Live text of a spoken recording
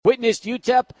witnessed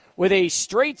UTEP with a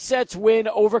straight sets win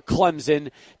over Clemson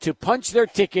to punch their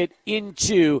ticket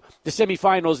into the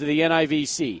semifinals of the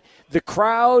NIVC. The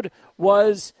crowd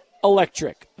was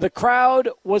electric. The crowd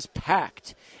was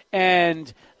packed.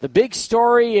 And the big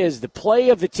story is the play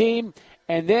of the team.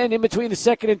 And then in between the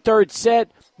second and third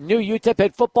set, new UTEP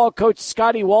head football coach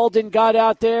Scotty Walden got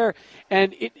out there.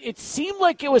 And it seemed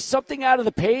like it was something out of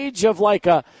the page of like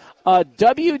a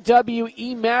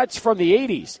WWE match from the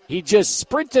 80s. He just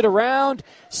sprinted around,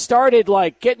 started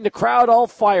like getting the crowd all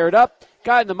fired up,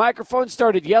 got in the microphone,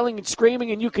 started yelling and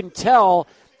screaming, and you can tell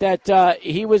that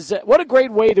he was what a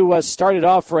great way to start it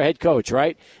off for a head coach,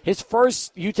 right? His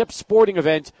first UTEP sporting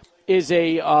event is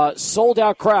a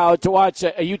sold-out crowd to watch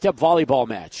a UTEP volleyball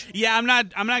match. Yeah, I'm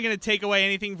not going to take away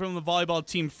anything from the volleyball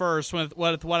team first with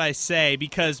what I say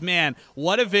because, man,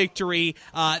 what a victory.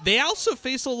 They also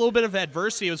faced a little bit of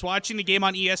adversity. I was watching the game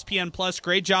on ESPN+.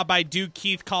 Great job by Duke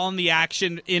Keith calling the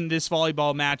action in this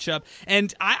volleyball matchup.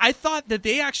 And I thought that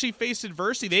they actually faced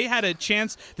adversity. They had a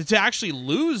chance to actually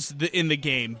lose in the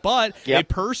game, but They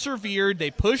persevered,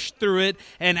 they pushed through it,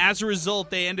 and as a result,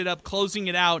 they ended up closing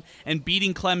it out and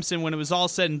beating Clemson when it was all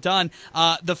said and done.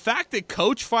 The fact that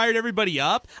Coach fired everybody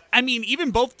up, I mean, even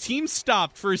both teams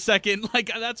stopped for a second. Like,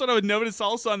 that's what I would notice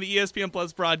also on the ESPN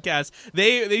Plus broadcast.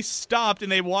 They stopped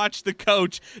and they watched the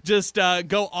coach just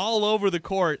go all over the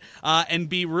court and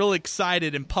be real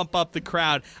excited and pump up the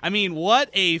crowd. I mean,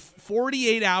 what a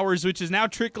 48 hours, which is now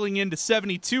trickling into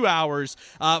 72 hours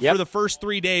for the first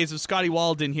 3 days of Scotty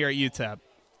Walden here at UTEP.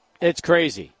 It's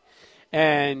crazy.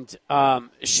 And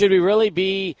should we really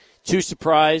be too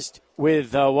surprised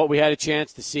with what we had a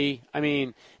chance to see? I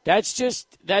mean, that's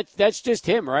just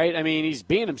him, right? I mean, he's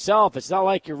being himself. It's not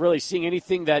like you're really seeing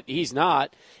anything that he's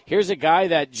not. Here's a guy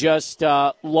that just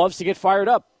loves to get fired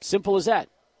up. Simple as that.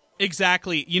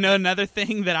 Exactly. You know, another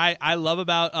thing that I love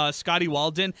about Scotty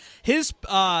Walden,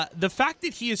 the fact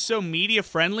that he is so media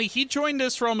friendly. He joined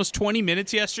us for almost 20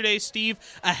 minutes yesterday, Steve,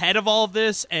 ahead of all of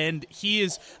this, and he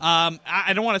is.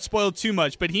 I don't want to spoil too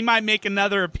much, but he might make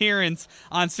another appearance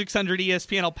on 600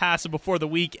 ESPN El Paso before the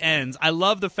week ends. I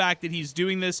love the fact that he's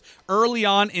doing this early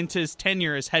on into his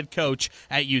tenure as head coach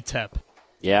at UTEP.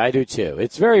 Yeah, I do too.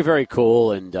 It's very, very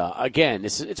cool. And, again,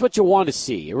 it's what you want to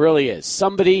see. It really is.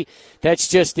 Somebody that's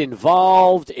just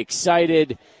involved,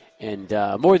 excited, and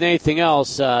more than anything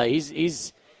else,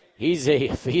 he's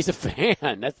a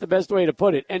fan. That's the best way to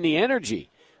put it. And the energy.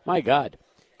 My God.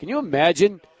 Can you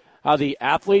imagine how the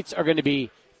athletes are going to be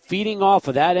feeding off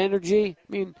of that energy?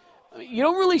 I mean, you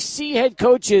don't really see head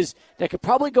coaches that could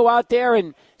probably go out there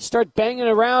and start banging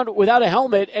around without a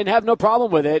helmet and have no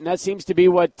problem with it, and that seems to be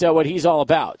what he's all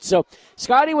about. So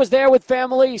Scotty was there with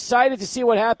family, excited to see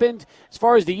what happened as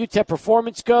far as the UTEP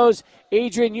performance goes.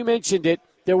 Adrian, you mentioned it.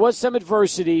 There was some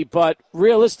adversity, but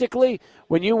realistically,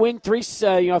 when you win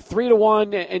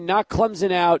 3-1 and knock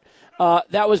Clemson out,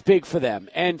 that was big for them.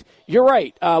 And you're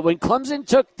right. When Clemson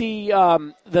took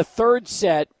the third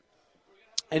set,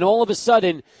 and all of a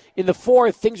sudden, in the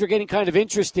fourth, things were getting kind of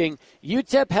interesting.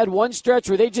 UTEP had one stretch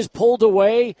where they just pulled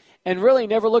away and really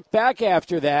never looked back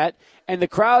after that. And the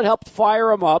crowd helped fire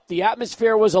them up. The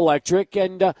atmosphere was electric.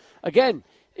 And, again,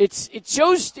 it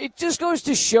just goes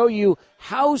to show you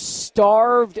how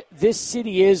starved this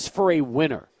city is for a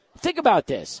winner. Think about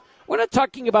this. We're not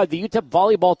talking about the UTEP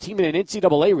volleyball team in an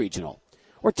NCAA regional.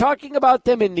 We're talking about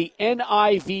them in the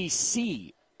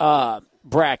NIVC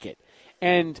bracket.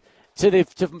 And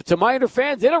to minor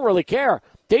fans, they don't really care.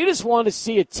 They just want to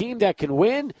see a team that can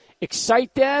win,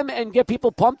 excite them, and get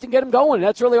people pumped and get them going.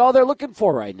 That's really all they're looking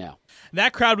for right now.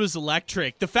 That crowd was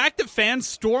electric. The fact that fans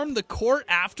stormed the court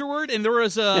afterward, and there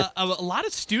was a lot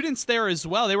of students there as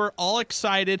well. They were all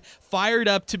excited, fired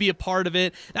up to be a part of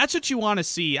it. That's what you want to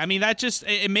see. I mean,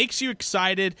 it makes you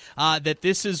excited that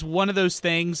this is one of those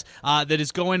things that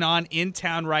is going on in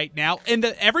town right now, and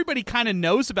that everybody kind of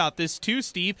knows about this too,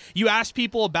 Steve. You ask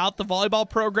people about the volleyball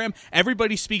program,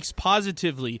 everybody speaks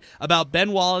positively about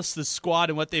Ben Wallace, the squad,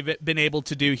 and what they've been able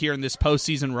to do here in this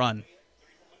postseason run.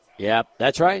 Yeah,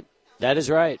 that's right. That is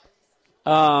right.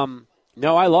 No,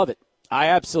 I love it. I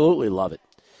absolutely love it.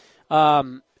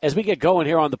 As we get going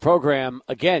here on the program,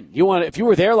 again, if you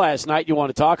were there last night, you want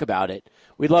to talk about it,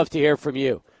 we'd love to hear from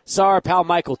you. Saw our pal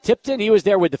Michael Tipton. He was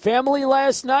there with the family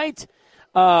last night,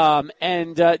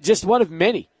 and just one of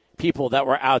many people that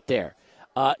were out there.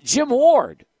 Jim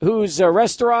Ward, whose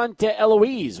restaurant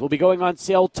Eloise will be going on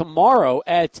sale tomorrow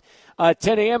at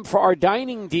 10 a.m. for our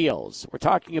dining deals. We're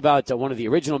talking about one of the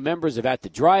original members of At the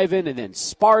Drive-In, and then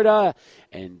Sparta,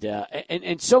 and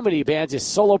so many bands, his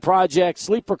solo project,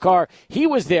 Sleeper Car. He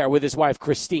was there with his wife,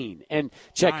 Christine, and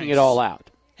checking it all out.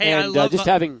 Hey, and just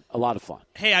having a lot of fun.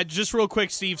 Hey, just real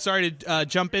quick, Steve, sorry to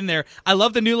jump in there. I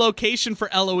love the new location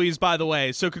for Eloise, by the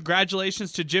way. So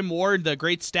congratulations to Jim Ward, the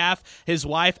great staff, his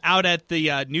wife, out at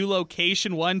the new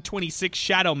location, 126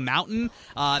 Shadow Mountain.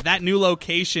 That new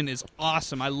location is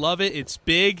awesome. I love it. It's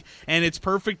big, and it's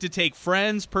perfect to take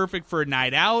friends, perfect for a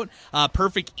night out,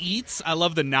 perfect eats. I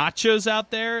love the nachos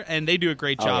out there, and they do a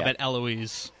great job at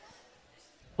Eloise.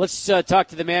 Let's talk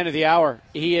to the man of the hour.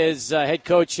 He is head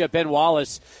coach Ben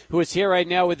Wallace, who is here right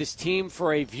now with his team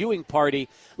for a viewing party.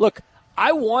 Look,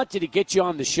 I wanted to get you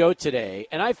on the show today,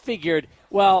 and I figured,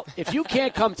 well, if you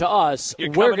can't come to us,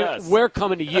 we're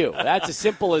coming to you. That's as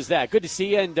simple as that. Good to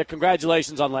see you, and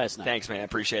congratulations on last night. Thanks, man. I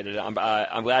appreciate it. I'm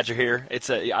glad you're here.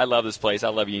 I love this place. I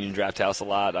love Union Drafthouse a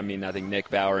lot. I mean, I think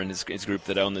Nick Bauer and his group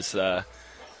that own this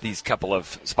these couple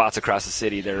of spots across the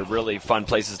city, they're really fun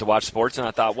places to watch sports, and I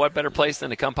thought, what better place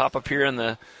than to come pop up here in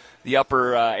the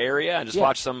upper area and just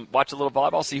watch a little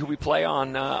volleyball, see who we play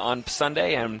on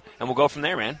Sunday, and we'll go from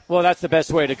there, man. Well, that's the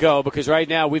best way to go, because right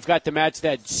now we've got the match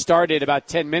that started about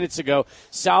 10 minutes ago,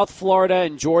 South Florida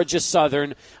and Georgia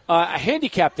Southern.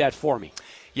 Handicap that for me.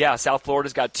 Yeah, South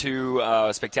Florida's got two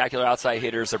spectacular outside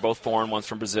hitters. They're both foreign. One's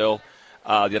from Brazil.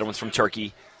 The other one's from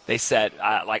Turkey. They set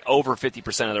like over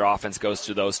 50% of their offense goes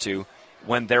to those two.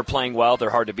 When they're playing well,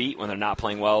 they're hard to beat. When they're not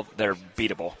playing well, they're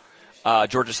beatable.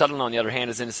 Georgia Southern, on the other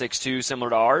hand, is in a 6-2, similar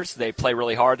to ours. They play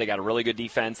really hard. They got a really good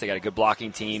defense. They got a good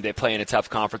blocking team. They play in a tough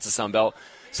conference, the Sun Belt.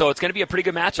 So it's going to be a pretty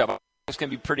good matchup. It's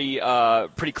going to be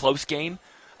pretty close game.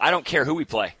 I don't care who we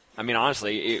play. I mean,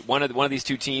 honestly, one of these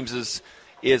two teams is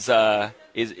going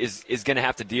to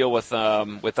have to deal with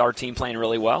our team playing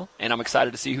really well, and I'm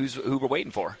excited to see who we're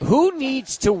waiting for. Who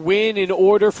needs to win in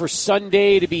order for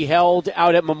Sunday to be held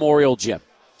out at Memorial Gym?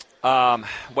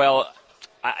 Well,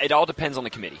 it all depends on the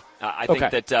committee. I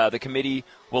think that the committee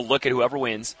will look at whoever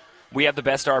wins. We have the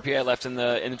best RPI left in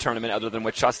the tournament, other than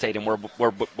Wichita State, and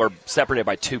we're separated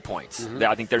by 2 points. Mm-hmm.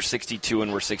 I think they're 62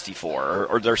 and we're 64,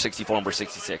 or they're 64 and we're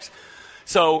 66.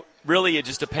 So really, it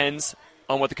just depends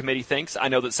on what the committee thinks. I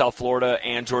know that South Florida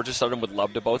and Georgia Southern would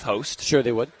love to both host. Sure,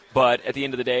 they would. But at the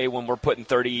end of the day, when we're putting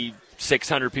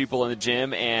 3,600 people in the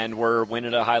gym and we're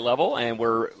winning at a high level and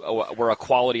we're a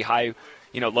quality high,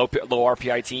 low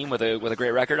RPI team with a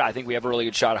great record, I think we have a really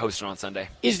good shot at hosting on Sunday.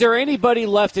 Is there anybody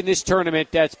left in this tournament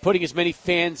that's putting as many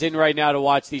fans in right now to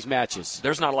watch these matches?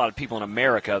 There's not a lot of people in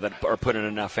America that are putting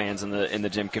enough fans in the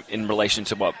gym in relation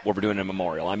to what we're doing in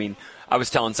Memorial. I mean, I was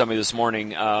telling somebody this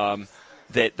morning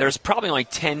that there's probably only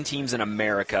 10 teams in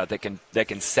America that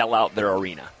can sell out their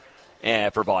arena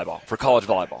for volleyball, for college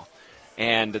volleyball.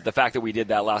 And the fact that we did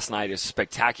that last night is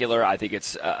spectacular. I think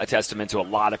it's a testament to a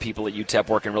lot of people at UTEP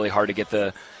working really hard to get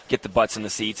the butts in the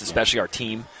seats, especially our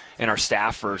team and our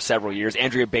staff for several years.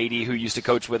 Andrea Beatty, who used to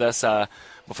coach with us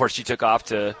before she took off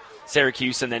to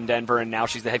Syracuse and then Denver, and now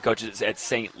she's the head coach at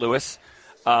St. Louis,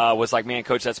 was like, man,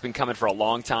 Coach, that's been coming for a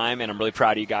long time, and I'm really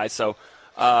proud of you guys. So,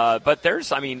 but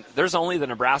there's only the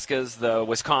Nebraskas, the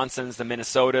Wisconsins, the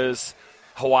Minnesotas,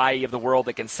 Hawaii of the world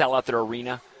that can sell out their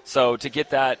arena. So to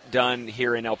get that done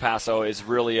here in El Paso is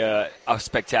really a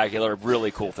spectacular,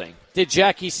 really cool thing. Did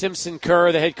Jackie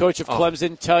Simpson-Kerr, the head coach of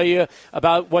Clemson, tell you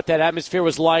about what that atmosphere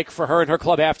was like for her and her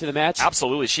club after the match?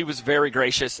 Absolutely. She was very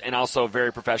gracious and also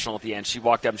very professional at the end. She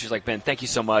walked up and she's like, Ben, thank you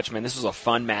so much, man. This was a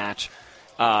fun match.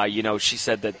 She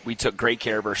said that we took great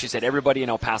care of her. She said everybody in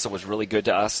El Paso was really good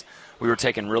to us. We were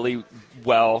taken really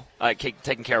well,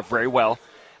 taken care of very well.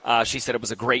 She said it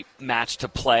was a great match to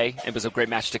play. It was a great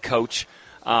match to coach.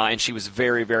 And she was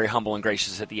very, very humble and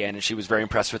gracious at the end, and she was very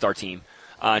impressed with our team.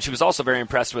 And she was also very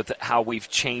impressed with how we've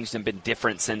changed and been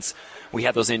different since we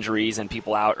had those injuries and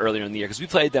people out earlier in the year, because we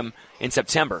played them in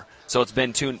September. So it's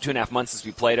been two and a half months since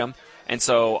we played them. And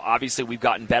so obviously we've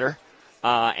gotten better.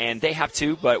 And they have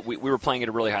too, but we were playing at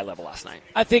a really high level last night.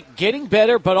 I think getting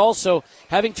better, but also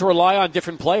having to rely on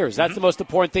different players. That's the most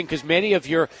important thing, because many of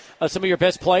some of your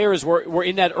best players were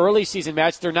in that early season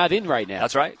match. They're not in right now.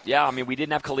 That's right. Yeah, I mean, we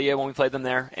didn't have Kalia when we played them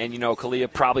there, and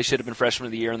Kalia probably should have been freshman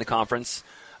of the year in the conference.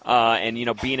 And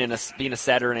being a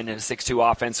setter and in a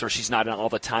 6-2 offense where she's not in all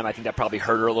the time, I think that probably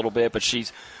hurt her a little bit. But she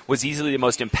was easily the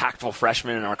most impactful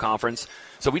freshman in our conference,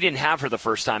 so we didn't have her the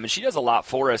first time, and she does a lot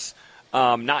for us.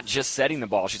 Not just setting the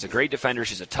ball. She's a great defender.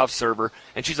 She's a tough server,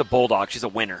 and she's a bulldog. She's a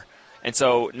winner. And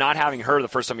so not having her the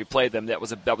first time we played them, that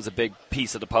was a big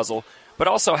piece of the puzzle. But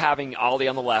also having Ollie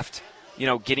on the left,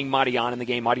 getting Marianne in the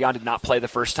game. Marianne did not play the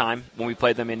first time when we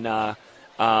played them in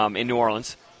New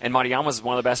Orleans. And Marianne was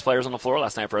one of the best players on the floor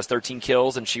last night for us, 13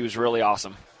 kills, and she was really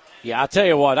awesome. Yeah, I'll tell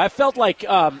you what. I felt like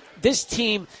this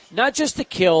team, not just the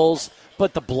kills,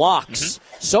 but the blocks.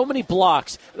 So many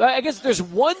blocks. I guess there's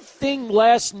one thing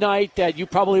last night that you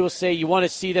probably will say you want to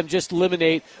see them just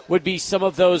eliminate would be some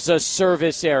of those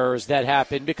service errors that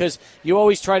happen, because you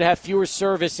always try to have fewer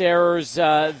service errors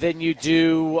than you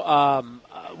do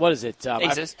what is it?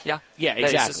 Aces, yeah. Yeah,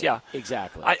 exactly. Aces, yeah.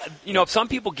 Exactly. Some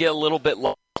people get a little bit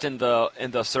lost in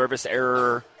the service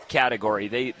error category.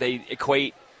 They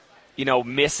equate,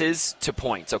 misses to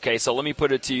points. Okay, so let me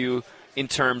put it to you in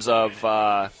terms of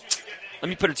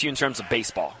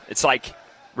baseball. It's like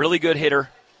really good hitter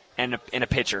and a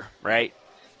pitcher, right?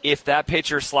 If that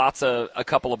pitcher slots a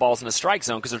couple of balls in the strike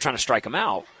zone because they're trying to strike them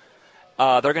out,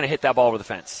 they're going to hit that ball over the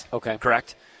fence. Okay,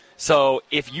 correct. So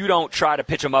if you don't try to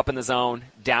pitch them up in the zone,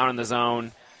 down in the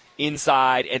zone,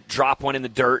 inside, and drop one in the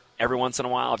dirt every once in a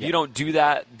while, if you don't do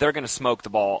that, they're going to smoke the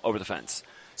ball over the fence.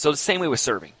 So the same way with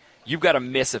serving. You've got to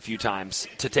miss a few times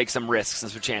to take some risks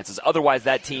and some chances. Otherwise,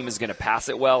 that team is going to pass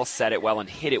it well, set it well, and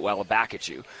hit it well back at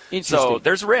you. So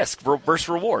there's risk versus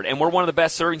reward. And we're one of the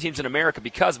best serving teams in America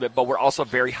because of it, but we're also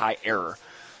very high error.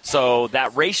 So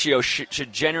that ratio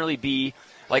should generally be,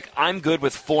 like, I'm good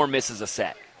with 4 misses a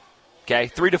set. Okay,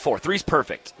 3 to 4. 3's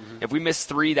perfect. If we miss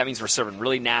 3, that means we're serving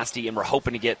really nasty and we're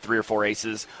hoping to get 3 or 4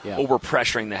 aces, or we're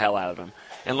pressuring the hell out of them.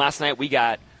 And last night we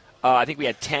got, I think we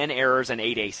had 10 errors and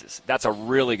 8 aces. That's a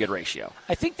really good ratio.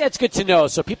 I think that's good to know,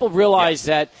 so people realize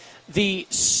that the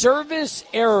service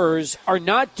errors are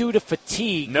not due to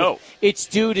fatigue. No. It's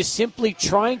due to simply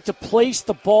trying to place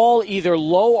the ball either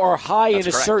low or high That's in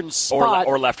a correct. certain spot.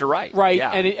 Or left or right. Right,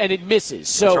 yeah. and it misses.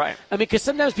 So, That's right. I mean, because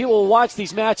sometimes people will watch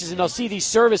these matches and they'll see these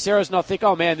service errors and they'll think,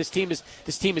 oh, man, this team is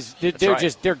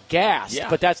they're gassed. Yeah.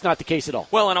 But that's not the case at all.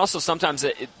 Well, and also sometimes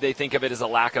they think of it as a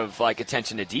lack of, like,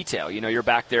 attention to detail. You're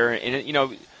back there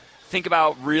and, think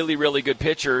about really, really good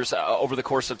pitchers over the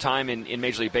course of time in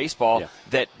Major League Baseball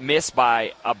that miss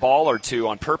by a ball or 2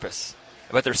 on purpose,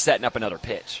 but they're setting up another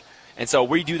pitch. And so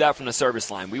we do that from the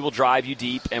service line. We will drive you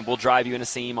deep, and we'll drive you in a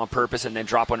seam on purpose and then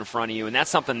drop one in front of you. And that's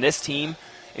something this team,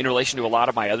 in relation to a lot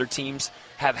of my other teams,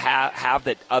 have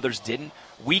that others didn't.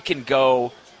 We can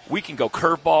go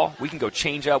curveball, we can go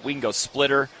changeup, we can go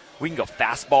splitter, we can go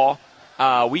fastball.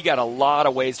 We got a lot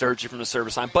of ways to hurt you from the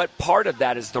service line, but part of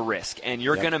that is the risk, and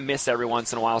you're going to miss every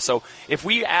once in a while. So if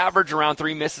we average around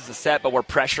 3 misses a set, but we're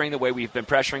pressuring the way we've been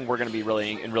pressuring, we're going to be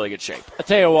in really good shape. I'll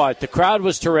tell you what, the crowd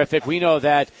was terrific. We know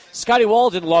that. Scotty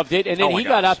Walden loved it, and then he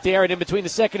got up there, and in between the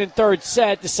second and third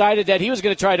set, decided that he was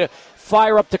going to try to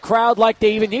fire up the crowd like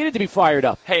they even needed to be fired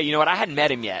up. Hey, you know what? I hadn't met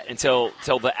him yet until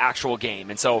the actual game,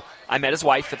 and so I met his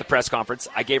wife at the press conference.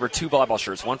 I gave her 2 volleyball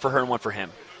shirts, one for her and one for him.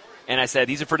 And I said,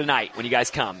 these are for tonight when you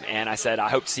guys come. And I said, I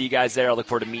hope to see you guys there. I look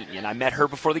forward to meeting you. And I met her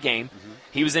before the game.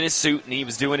 He was in his suit, and he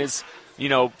was doing his,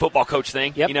 football coach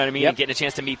thing. Yep. You know what I mean? Yep. And getting a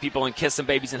chance to meet people and kiss some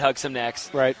babies and hug some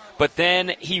necks. Right. But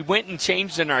then he went and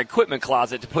changed in our equipment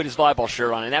closet to put his volleyball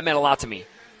shirt on. And that meant a lot to me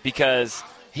because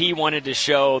he wanted to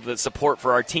show the support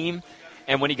for our team.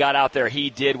 And when he got out there,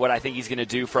 he did what I think he's going to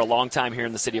do for a long time here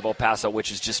in the city of El Paso,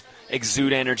 which is just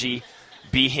exude energy,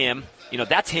 be him.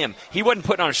 That's him. He wasn't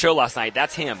putting on a show last night.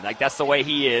 That's him. Like, that's the way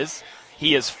he is.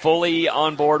 He is fully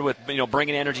on board with,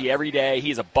 bringing energy every day.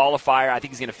 He's a ball of fire. I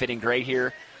think he's going to fit in great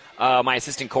here. My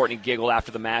assistant Courtney giggled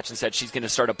after the match and said she's going to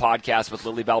start a podcast with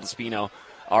Lily Valdespino,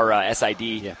 our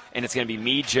SID, and it's going to be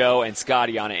me, Joe, and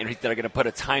Scotty on it, and they're going to put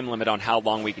a time limit on how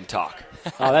long we can talk.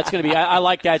 Oh, that's going to be. I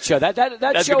like that show. That's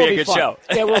show will be a be good fun. show.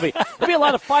 Yeah, it will be. There'll be a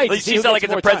lot of fights. She sounds like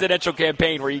it's a presidential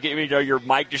campaign where you get, your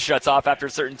mic just shuts off after a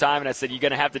certain time, and I said you're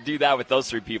going to have to do that with those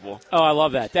 3 people. Oh, I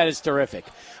love that. That is terrific.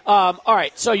 All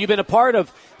right, so you've been a part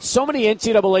of so many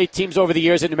NCAA teams over the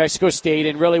years in New Mexico State,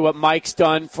 and really what Mike's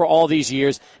done for all these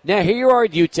years. Now here you are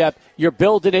at UTEP. You're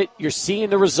building it. You're seeing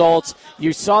the results.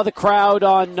 You saw the crowd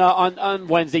on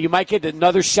Wednesday. You might get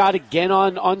another shot again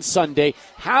on Sunday.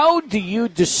 How do you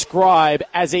describe,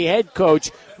 as a head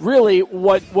coach, really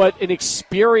what an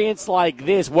experience like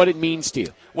this, what it means to you?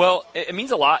 Well, it means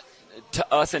a lot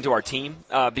to us and to our team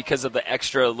because of the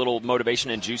extra little motivation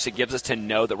and juice it gives us to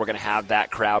know that we're going to have that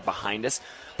crowd behind us.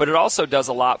 But it also does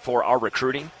a lot for our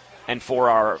recruiting and for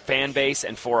our fan base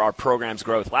and for our program's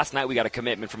growth. Last night we got a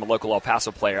commitment from a local El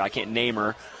Paso player. I can't name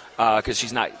her because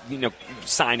she's not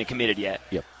signed and committed yet.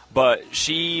 Yep. But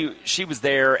she was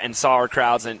there and saw our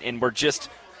crowds, and we're just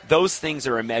 – those things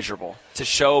are immeasurable. To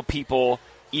show people,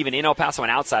 even in El Paso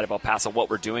and outside of El Paso, what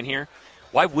we're doing here.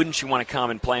 Why wouldn't you want to come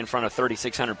and play in front of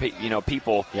 3,600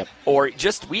 people? Yep. Or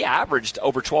just we averaged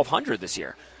over 1,200 this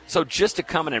year. So just to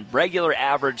come in a regular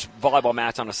average volleyball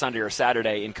match on a Sunday or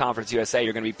Saturday in Conference USA,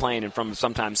 you're going to be playing in front of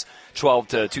sometimes 12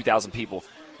 to 2,000 people.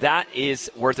 That is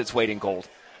worth its weight in gold.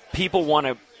 People want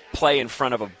to play in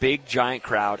front of a big, giant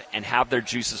crowd and have their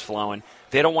juices flowing.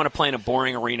 They don't want to play in a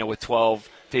boring arena with 12,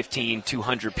 15,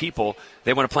 200 people.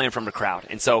 They want to play in front of a crowd.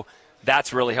 And so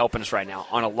that's really helping us right now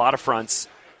on a lot of fronts.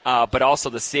 But also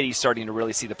the city's starting to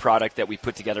really see the product that we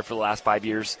put together for the last 5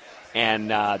 years, and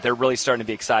they're really starting to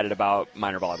be excited about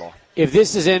minor volleyball. If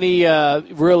this is any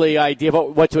really idea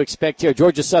about what to expect here,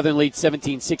 Georgia Southern leads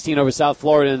 17-16 over South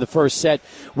Florida in the first set.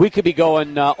 We could be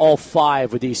going all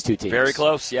 5 with these two teams. Very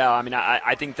close, yeah. I mean,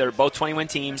 I think they're both 20-win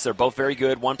teams. They're both very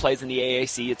good. One plays in the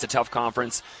AAC. It's a tough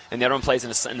conference, and the other one plays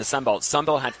in the Sun Belt. Sun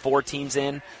Belt had 4 teams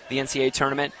in the NCAA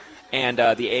tournament, and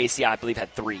the AAC, I believe,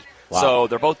 had 3. Wow. So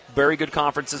they're both very good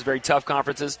conferences, very tough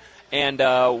conferences, and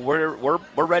we're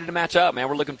ready to match up, man.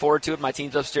 We're looking forward to it. My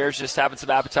team's upstairs just having some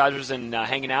appetizers and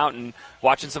hanging out and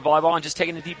watching some volleyball and just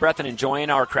taking a deep breath and enjoying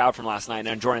our crowd from last night and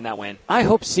enjoying that win. I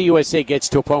hope CUSA gets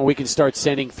to a point where we can start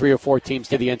sending 3 or 4 teams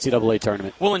to the NCAA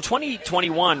tournament. Well, in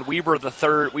 2021, we were the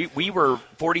third. We were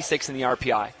 46 in the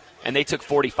RPI, and they took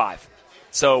 45.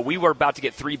 So we were about to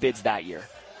get 3 bids that year.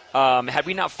 Had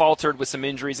we not faltered with some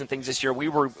injuries and things this year, we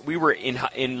were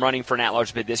in running for an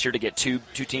at-large bid this year to get two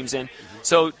teams in.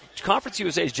 So Conference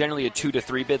USA is generally a 2 to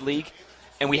 3 bid league,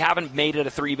 and we haven't made it a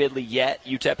 3 bid league yet.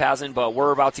 UTEP hasn't, but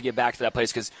we're about to get back to that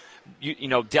place because you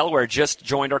know Delaware just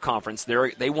joined our conference.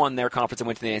 They won their conference and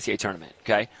went to the NCAA tournament.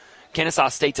 Okay, Kennesaw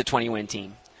State's a 20-win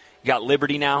team. You got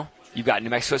Liberty now. You got New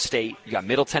Mexico State. You got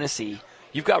Middle Tennessee.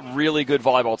 You've got really good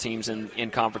volleyball teams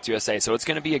in Conference USA, so it's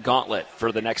going to be a gauntlet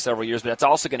for the next several years, but it's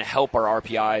also going to help our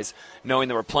RPIs knowing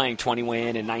that we're playing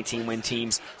 20-win and 19-win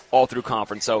teams all through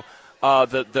conference. So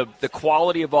the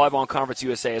quality of volleyball in Conference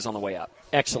USA is on the way up.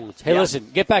 Excellent. Hey, listen,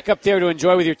 get back up there to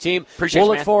enjoy with your team. Appreciate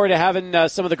we'll it, look forward to having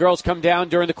some of the girls come down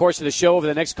during the course of the show over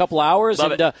the next couple hours.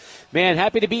 Love and, it. Man,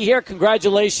 happy to be here.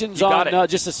 Congratulations on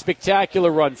just a spectacular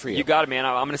run for you. You got it, man.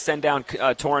 I'm going to send down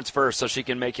Torrance first so she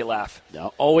can make you laugh.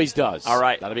 No, always does. All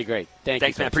right. That'll be great.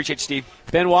 Thanks, man. Appreciate you, Steve.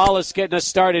 Ben Wallace getting us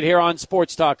started here on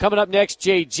Sports Talk. Coming up next,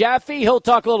 Jay Jaffe. He'll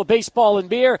talk a little baseball and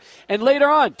beer. And later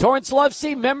on, Torrance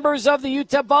Lovesey, members of the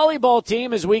UTEP volleyball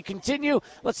team. As we continue,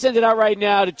 let's send it out right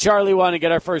now to Charlie 1 and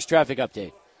get our first traffic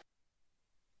update.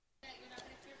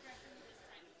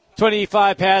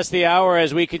 25 past the hour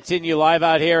as we continue live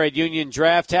out here at Union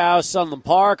Drafthouse, Sunland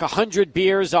Park. 100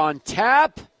 beers on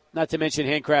tap. Not to mention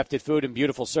handcrafted food and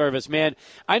beautiful service. Man,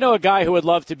 I know a guy who would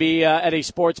love to be at a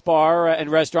sports bar and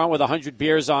restaurant with 100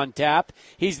 beers on tap.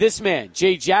 He's this man,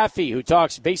 Jay Jaffe, who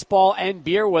talks baseball and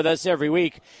beer with us every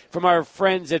week from our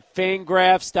friends at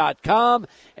Fangraphs.com.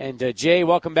 And, Jay,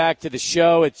 welcome back to the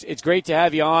show. It's great to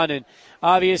have you on. And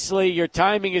obviously, your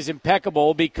timing is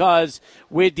impeccable because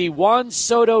with the Juan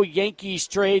Soto Yankees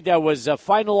trade that was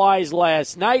finalized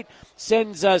last night,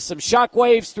 sends some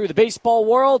shockwaves through the baseball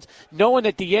world, knowing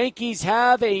that the Yankees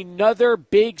have another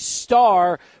big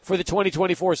star for the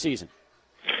 2024 season.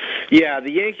 Yeah,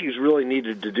 the Yankees really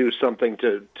needed to do something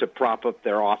to prop up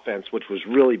their offense, which was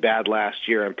really bad last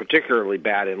year and particularly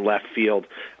bad in left field.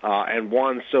 And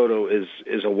Juan Soto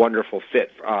is a wonderful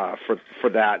fit for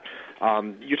that.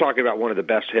 You're talking about one of the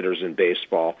best hitters in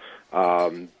baseball.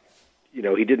 You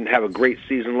know, he didn't have a great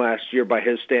season last year by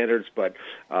his standards, but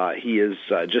he is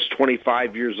just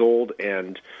 25 years old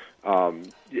and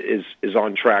is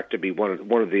on track to be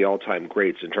one of the all-time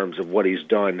greats in terms of what he's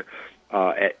done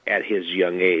at his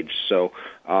young age. So,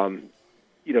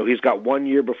 you know, he's got 1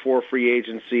 year before free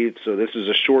agency, so this is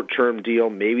a short-term deal.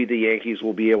 Maybe the Yankees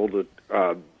will be able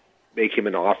to make him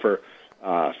an offer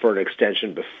for an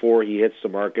extension before he hits the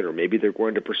market, or maybe they're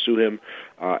going to pursue him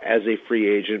as a free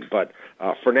agent. But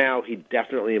for now, he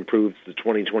definitely improves the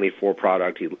 2024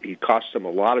 product. He costs them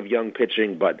a lot of young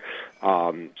pitching, but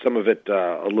some of it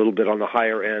a little bit on the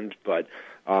higher end. But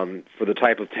for the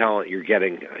type of talent you're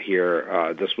getting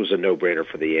here, this was a no-brainer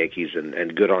for the Yankees,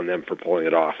 and good on them for pulling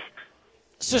it off.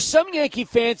 So some Yankee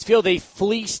fans feel they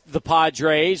fleeced the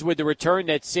Padres with the return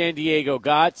that San Diego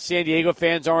got. San Diego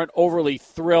fans aren't overly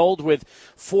thrilled with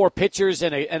 4 pitchers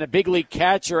and a big league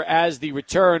catcher as the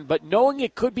return. But knowing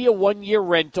it could be a 1-year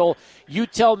rental, you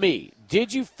tell me,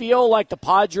 did you feel like the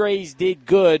Padres did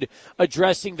good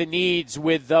addressing the needs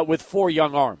with 4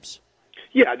 young arms?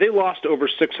 Yeah, they lost over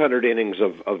 600 innings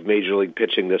of Major League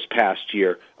pitching this past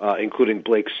year, including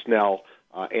Blake Snell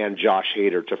and Josh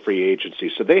Hader to free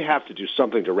agency. So they have to do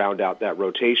something to round out that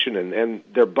rotation, and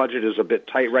their budget is a bit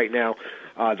tight right now.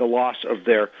 The loss of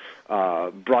their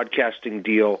broadcasting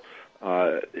deal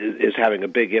is having a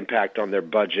big impact on their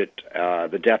budget.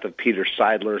 The death of Peter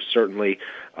Seidler, certainly,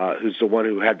 who's the one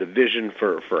who had the vision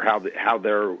for how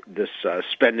this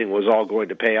spending was all going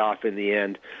to pay off in the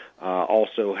end.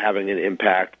 also having an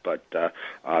impact, but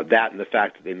that and the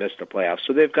fact that they missed the playoffs,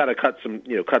 so they've got to cut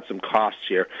some costs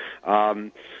here.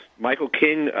 Michael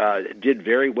King did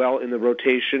very well in the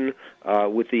rotation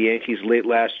with the Yankees late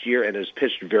last year and has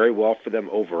pitched very well for them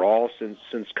overall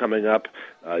since coming up.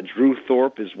 Drew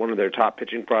Thorpe is one of their top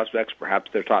pitching prospects,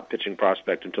 perhaps their top pitching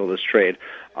prospect until this trade.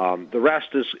 The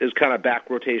rest is kind of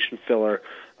back rotation filler,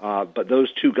 but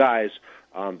those two guys,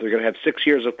 they're going to have 6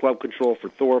 years of club control for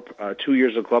Thorpe, 2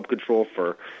 years of club control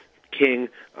for King.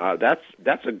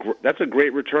 That's a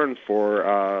great return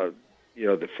for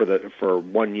for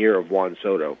 1 year of Juan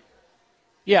Soto.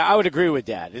 Yeah, I would agree with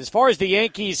that. As far as the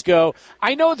Yankees go,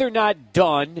 I know they're not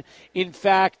done. In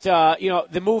fact,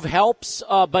 the move helps,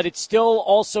 but it still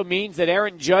also means that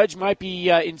Aaron Judge might be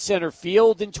in center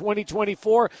field in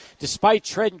 2024, despite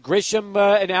Trent Grisham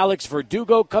and Alex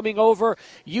Verdugo coming over.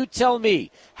 You tell me,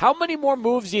 how many more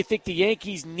moves do you think the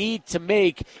Yankees need to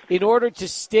make in order to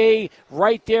stay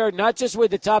right there, not just with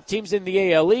the top teams in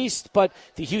the AL East, but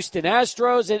the Houston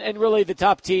Astros and really the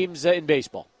top teams in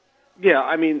baseball? Yeah,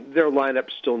 I mean, their lineup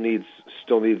still needs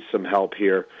some help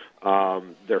here.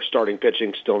 Their starting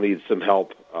pitching still needs some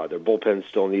help. Their bullpen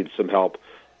still needs some help.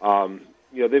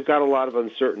 They've got a lot of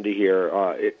uncertainty here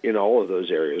in all of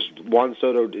those areas. Juan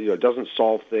Soto, doesn't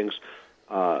solve things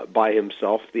by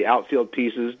himself. The outfield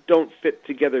pieces don't fit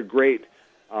together great.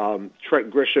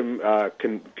 Trent Grisham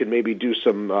can maybe do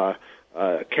some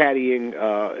caddying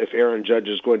if Aaron Judge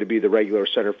is going to be the regular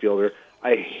center fielder.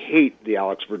 I hate the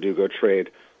Alex Verdugo trade.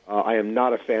 I am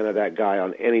not a fan of that guy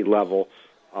on any level.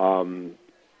 I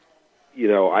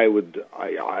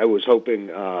was hoping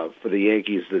for the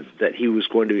Yankees that he was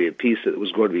going to be a piece that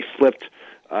was going to be flipped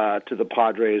to the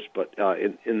Padres, but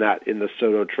in the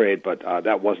Soto trade, but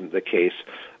that wasn't the case.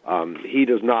 He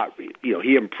does not.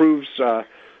 He improves the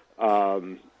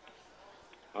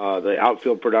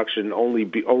outfield production only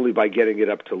by getting it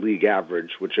up to league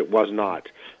average, which it was not.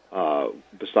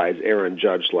 Besides Aaron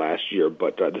Judge last year,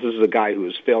 but this is a guy who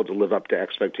has failed to live up to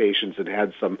expectations and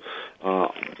had some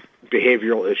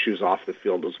behavioral issues off the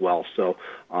field as well. So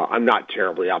I'm not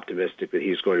terribly optimistic that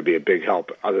he's going to be a big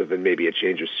help, other than maybe a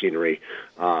change of scenery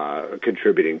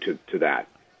contributing to that.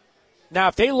 Now,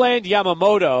 if they land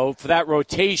Yamamoto for that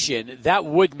rotation, that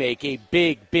would make a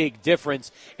big, big difference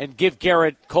and give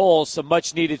Garrett Cole some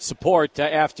much-needed support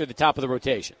after the top of the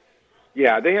rotation.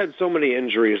 Yeah, they had so many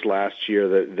injuries last year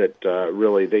that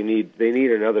really they need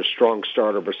another strong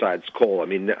starter besides Cole. I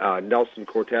mean, Nelson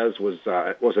Cortez was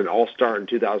an all-star in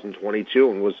 2022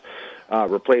 and was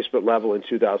replacement level in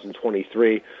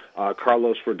 2023.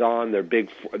 Carlos Rodon, their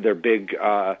big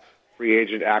free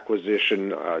agent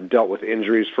acquisition, dealt with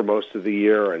injuries for most of the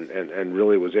year and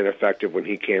really was ineffective when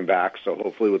he came back. So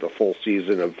hopefully, with a full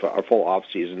off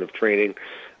season of training,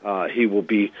 he will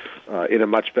be in a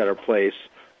much better place.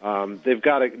 They've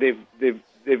got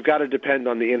to depend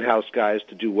on the in-house guys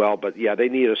to do well, but yeah, they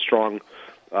need a strong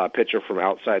pitcher from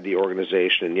outside the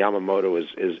organization, and Yamamoto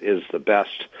is the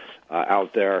best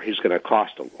out there. He's going to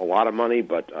cost a lot of money,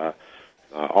 but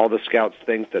all the scouts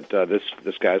think that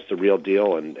this guy's the real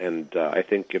deal, and I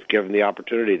think if given the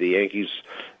opportunity, the Yankees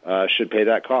should pay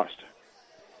that cost.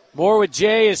 More with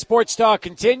Jay as Sports Talk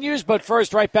continues, but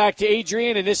first, right back to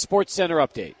Adrian and this Sports Center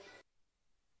update.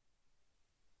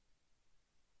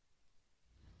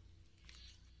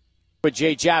 With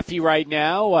Jay Jaffe right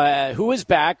now, who is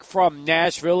back from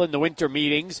Nashville in the winter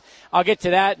meetings. I'll get to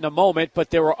that in a moment,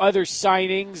 but there were other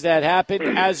signings that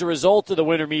happened as a result of the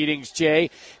winter meetings,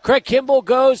 Jay. Craig Kimbrell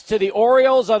goes to the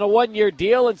Orioles on a one-year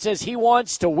deal and says he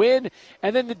wants to win.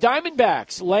 And then the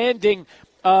Diamondbacks landing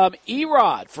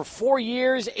Erod for 4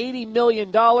 years, $80 million.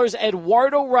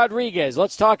 Eduardo Rodriguez.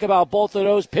 Let's talk about both of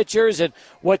those pitchers and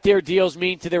what their deals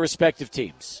mean to their respective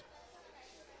teams.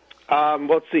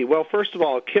 Let's see. Well, first of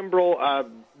all,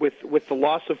 Kimbrell, with the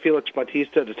loss of Felix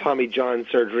Bautista to Tommy John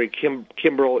surgery,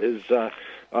 Kimbrell is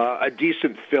a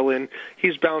decent fill-in.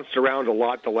 He's bounced around a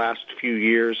lot the last few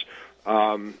years.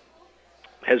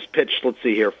 Has pitched, let's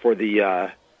see here, for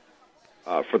the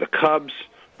Cubs,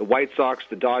 the White Sox,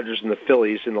 the Dodgers, and the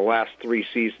Phillies in the last 3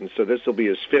 seasons. So this will be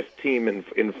his 5th team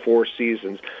in 4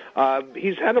 seasons.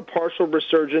 He's had a partial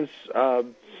resurgence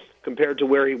compared to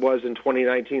where he was in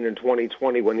 2019 and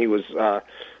 2020 when he was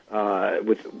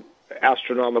with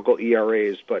astronomical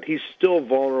ERAs, but he's still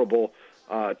vulnerable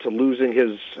to losing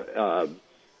his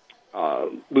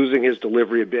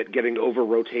delivery a bit, getting over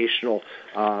rotational,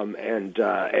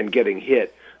 and getting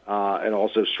hit, and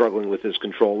also struggling with his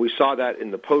control. We saw that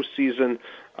in the postseason.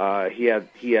 He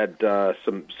had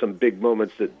some big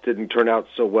moments that didn't turn out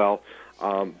so well,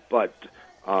 but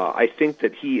I think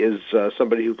that he is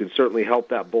somebody who can certainly help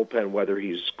that bullpen, whether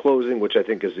he's closing, which I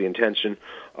think is the intention,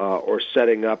 or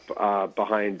setting up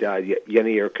behind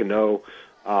Yenier Cano,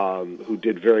 who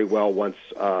did very well once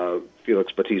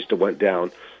Felix Bautista went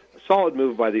down. A solid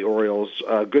move by the Orioles.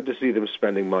 Good to see them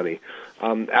spending money.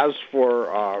 As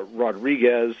for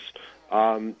Rodriguez,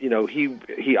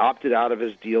 he opted out of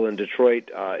his deal in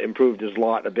Detroit, improved his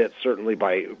lot a bit, certainly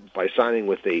by signing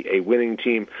with a winning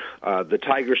team. The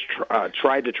Tigers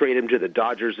tried to trade him to the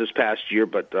Dodgers this past year,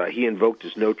 but he invoked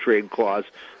his no-trade clause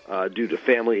due to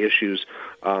family issues.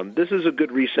 This is a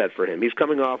good reset for him. He's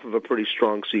coming off of a pretty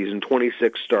strong season,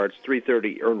 26 starts,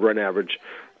 330 earned run average,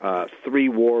 3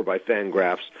 WAR by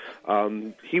Fangraphs.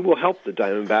 He will help the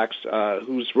Diamondbacks,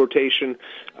 whose rotation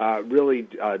really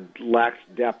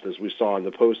lacked depth, as we saw in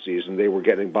the postseason. They were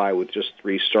getting by with just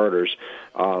 3 starters.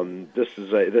 This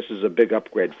is a big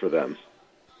upgrade for them.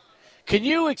 Can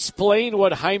you explain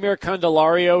what Jeimer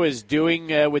Candelario is doing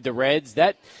with the Reds?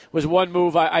 That was one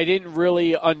move I didn't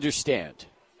really understand.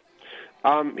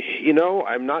 I'm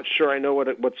not sure I know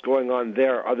what's going on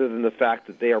there, other than the fact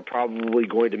that they are probably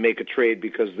going to make a trade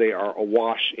because they are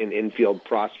awash in infield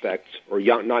prospects, or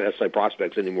young, not necessarily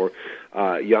prospects anymore,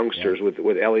 youngsters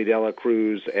with Ellie De La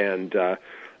Cruz and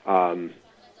Jonathan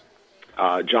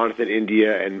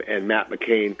India and Matt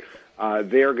McCain.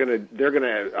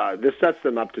 This sets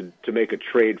them up to make a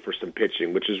trade for some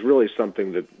pitching, which is really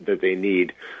something that they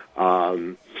need.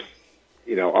 Noel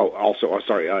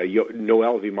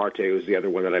V. Marte was the other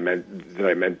one that I meant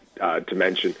to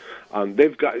mention.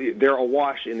 They're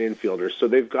awash in infielders, so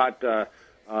they've got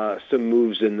some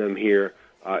moves in them here.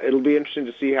 It'll be interesting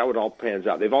to see how it all pans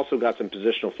out. They've also got some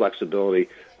positional flexibility.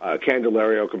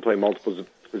 Candelario can play multiple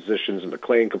positions, and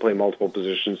McClain can play multiple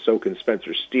positions. So can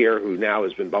Spencer Steer, who now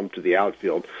has been bumped to the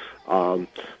outfield.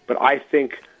 But I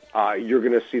think you're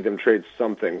going to see them trade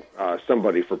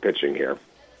somebody for pitching here.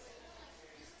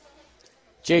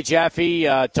 Jay Jaffe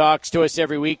talks to us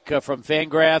every week from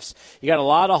Fangraphs. You got a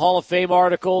lot of Hall of Fame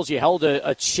articles. You held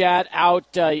a chat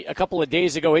out a couple of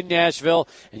days ago in Nashville,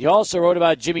 and you also wrote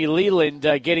about Jimmy Leland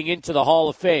getting into the Hall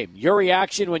of Fame. Your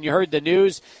reaction when you heard the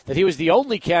news that he was the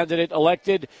only candidate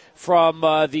elected from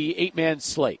the 8-man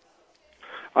slate?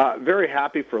 Very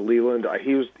happy for Leland.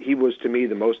 He was to me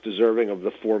the most deserving of the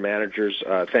 4 managers,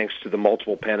 thanks to the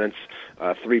multiple pennants,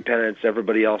 3 pennants.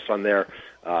 Everybody else on there,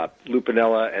 Lou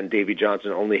Piniella and Davey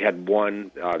Johnson, only had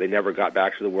 1. They never got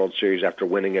back to the World Series after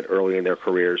winning it early in their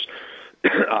careers.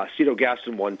 Cito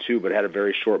Gaston won 2, but had a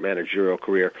very short managerial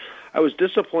career. I was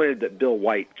disappointed that Bill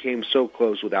White came so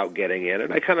close without getting in,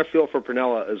 and I kind of feel for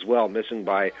Piniella as well, missing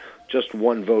by just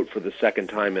 1 vote for the second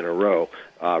time in a row.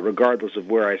 Regardless of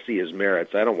where I see his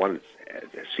merits, I don't want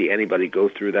to see anybody go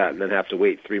through that and then have to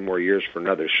wait 3 more years for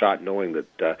another shot, knowing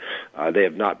that they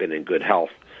have not been in good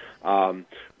health.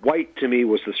 White, to me,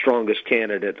 was the strongest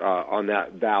candidate on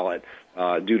that ballot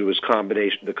due to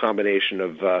the combination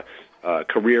of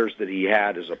careers that he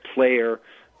had as a player,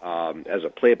 as a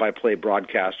play-by-play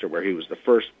broadcaster, where he was the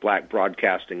first black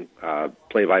broadcasting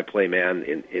play-by-play man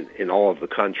in all of the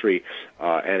country,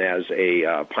 and as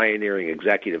a pioneering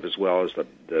executive as well, as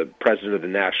the president of the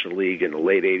National League in the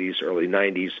late 80s, early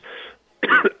 90s,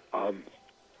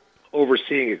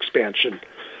 overseeing expansion.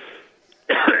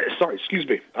 Sorry, excuse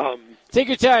me. Take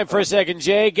your time for a second,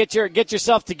 Jay. Get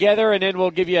yourself together, and then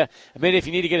we'll give you a minute if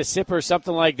you need to get a sip or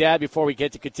something like that before we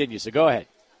get to continue. So go ahead.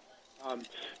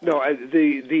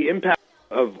 The impact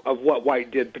of what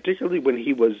White did, particularly when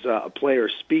he was a player,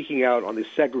 speaking out on the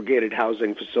segregated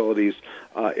housing facilities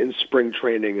in spring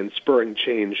training and spurring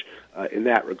change in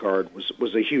that regard,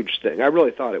 was a huge thing. I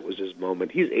really thought it was his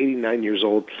moment. He's 89 years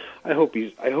old. I hope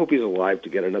he's alive to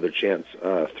get another chance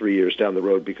 3 years down the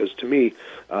road, because to me,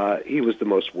 he was the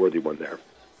most worthy one there.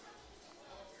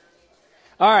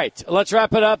 All right, let's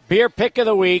wrap it up. Beer pick of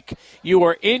the week. You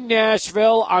were in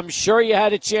Nashville. I'm sure you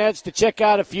had a chance to check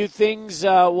out a few things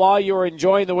while you were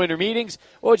enjoying the winter meetings.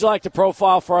 What would you like to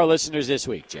profile for our listeners this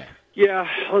week, Jay? Yeah,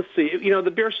 let's see. The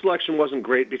beer selection wasn't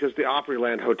great because the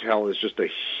Opryland Hotel is just a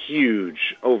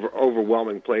huge,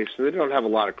 overwhelming place, and they don't have a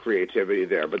lot of creativity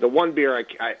there. But the one beer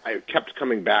I kept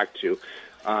coming back to,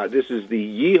 this is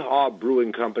the Yeehaw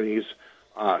Brewing Company's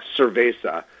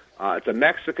Cerveza. It's a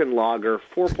Mexican lager,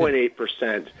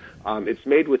 4.8%. It's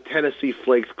made with Tennessee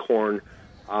flaked corn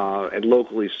and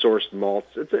locally sourced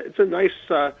malts. It's a nice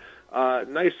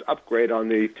upgrade on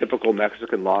the typical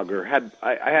Mexican lager.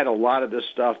 I had a lot of this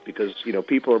stuff because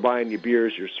people are buying you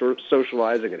beers, you're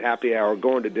socializing at happy hour,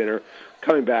 going to dinner,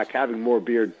 coming back, having more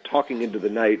beer, talking into the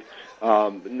night.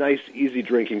 Nice, easy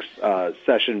drinking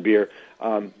session beer.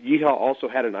 Yeehaw also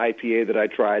had an IPA that I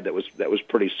tried that was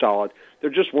pretty solid. There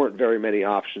just weren't very many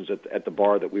options at the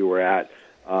bar that we were at,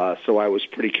 so I was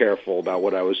pretty careful about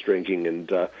what I was drinking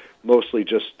and mostly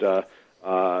just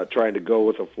trying to go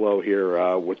with the flow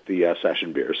here with the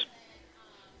session beers.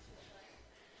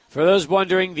 For those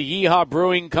wondering, the Yeehaw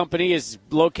Brewing Company is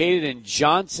located in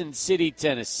Johnson City,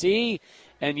 Tennessee.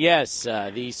 And yes,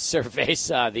 the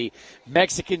Cerveza, the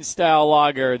Mexican-style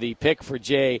lager, the pick for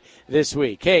Jay this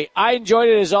week. Hey, I enjoyed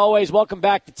it as always. Welcome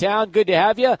back to town. Good to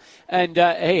have you. And,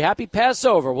 hey, happy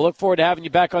Passover. We'll look forward to having you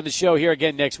back on the show here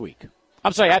again next week.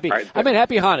 I'm sorry, happy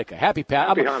Hanukkah. Happy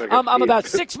Hanukkah. I'm about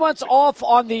 6 months off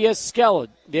on the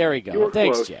skeleton. There we go.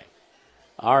 Thanks, close. Jay.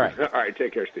 All right. All right,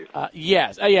 take care, Steve.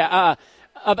 Yes.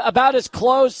 About as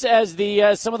close as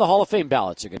the some of the Hall of Fame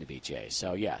ballots are going to be, Jay.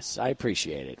 So, yes, I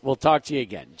appreciate it. We'll talk to you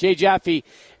again. Jay Jaffe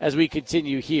as we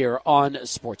continue here on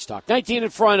Sports Talk. 19 in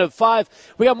front of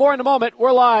 5. We got more in a moment.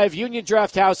 We're live, Union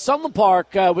Drafthouse, Sunland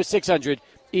Park with 600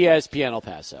 ESPN El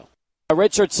Paso. A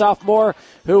redshirt sophomore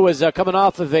who was coming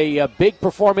off of a big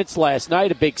performance last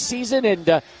night, a big season,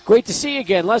 and great to see you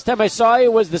again. Last time I saw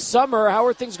you was the summer. How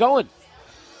are things going?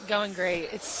 Going great.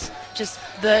 It's just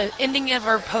the ending of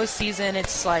our postseason.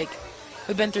 It's like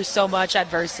we've been through so much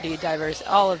adversity, diversity,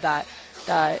 all of that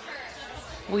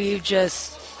we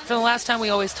just, from the last time we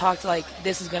always talked like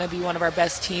this is going to be one of our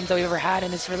best teams that we've ever had,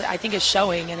 and it's really, I think it's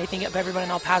showing, and I think everyone in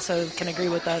El Paso can agree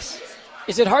with us.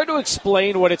 Is it hard to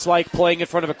explain what it's like playing in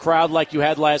front of a crowd like you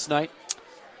had last night?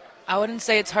 I wouldn't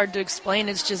say it's hard to explain.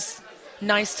 It's just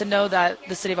nice to know that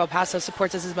the city of El Paso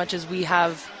supports us as much as we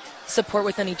have support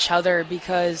within each other,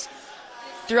 because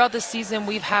throughout the season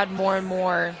we've had more and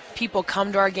more people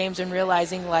come to our games and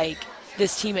realizing like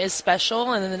this team is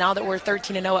special, and then now that we're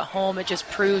 13-0 at home, it just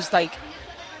proves like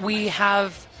we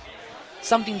have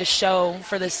something to show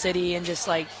for the city and just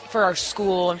like for our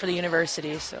school and for the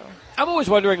university. So I'm always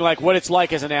wondering like what it's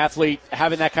like as an athlete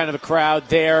having that kind of a crowd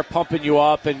there pumping you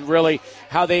up, and really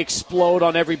how they explode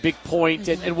on every big point,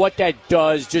 and what that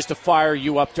does just to fire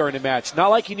you up during a match. Not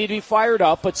like you need to be fired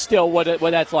up, but still what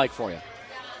that's like for you.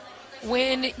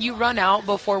 When you run out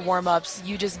before warm-ups,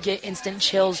 you just get instant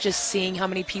chills just seeing how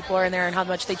many people are in there and how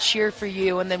much they cheer for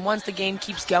you. And then once the game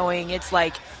keeps going, it's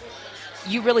like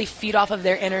you really feed off of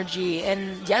their energy.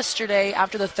 And yesterday,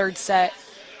 after the third set,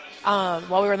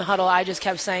 while we were in the huddle, I just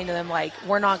kept saying to them, like,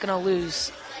 we're not going to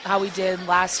lose how we did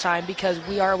last time, because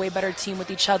we are a way better team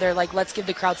with each other. Like, let's give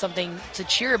the crowd something to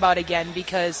cheer about again,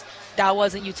 because that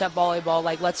wasn't UTEP volleyball.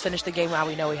 Like, let's finish the game how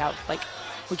we know we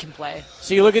can play.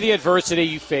 So you look at the adversity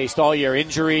you faced all year,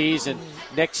 injuries and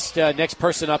next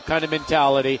person up kind of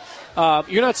mentality.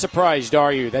 You're not surprised,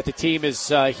 are you, that the team is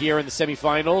here in the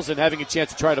semifinals and having a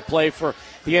chance to try to play for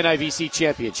the NIVC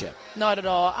championship? Not at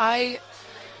all.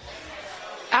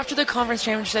 After the conference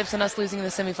championships and us losing in the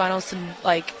semifinals to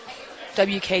like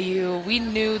WKU, we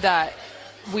knew that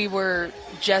we were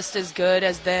just as good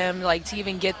as them, like to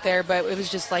even get there. But it was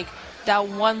just like that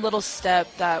one little step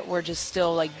that we're just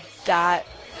still like that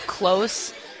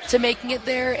close to making it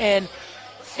there. And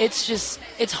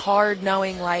it's hard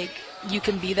knowing like you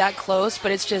can be that close,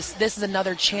 but it's just, this is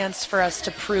another chance for us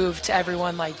to prove to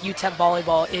everyone like UTEP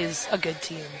volleyball is a good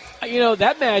team. You know,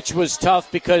 that match was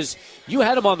tough because you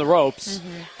had them on the ropes,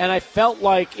 and I felt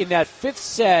like in that fifth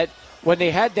set, when they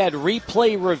had that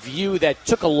replay review that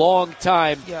took a long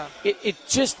time, it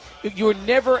just, you were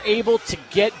never able to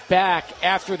get back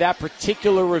after that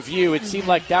particular review. It seemed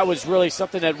like that was really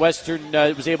something that Western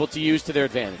was able to use to their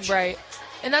advantage. Right.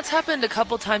 And that's happened a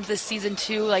couple times this season,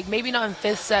 too. Like, maybe not in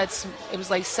fifth sets. It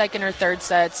was, like, second or third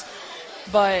sets.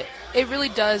 But it really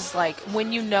does, like,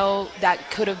 when you know that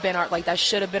could have been our, like, that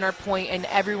should have been our point, and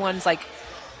everyone's, like,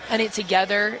 in it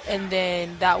together, and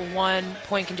then that one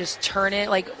point can just turn it.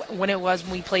 Like, when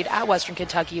we played at Western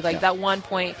Kentucky, like, that one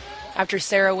point after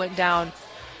Sarah went down,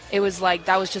 it was, like,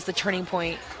 that was just the turning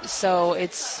point. So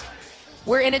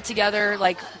we're in it together.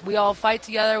 Like, we all fight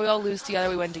together. We all lose together.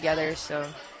 We win together, so...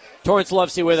 Torrance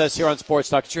Lovesey with us here on Sports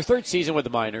Talk. It's your third season with the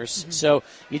Miners. So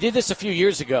you did this a few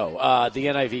years ago, the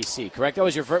NIVC, correct?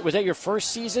 Was that your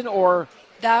first season, or?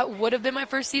 That would have been my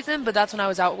first season, but that's when I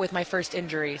was out with my first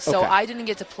injury. So I didn't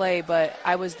get to play, but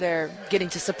I was there getting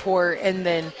to support and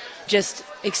then just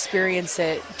experience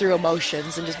it through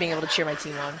emotions and just being able to cheer my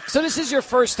team on. So this is your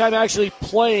first time actually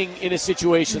playing in a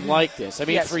situation like this. I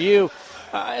mean, for you,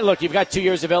 look, you've got 2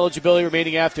 years of eligibility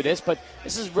remaining after this, but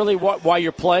this is really why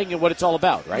you're playing and what it's all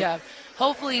about, right? Yeah.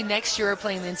 Hopefully next year we're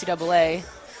playing the NCAA.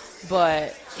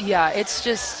 But, yeah,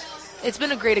 it's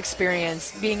been a great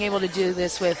experience being able to do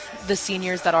this with the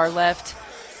seniors that are left,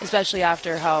 especially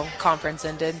after how conference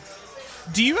ended.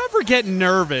 Do you ever get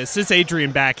nervous? It's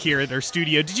Adrian back here in our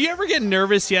studio. Did you ever get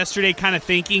nervous yesterday, kind of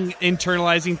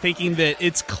internalizing, thinking that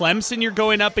it's Clemson you're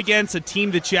going up against, a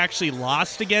team that you actually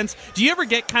lost against? Do you ever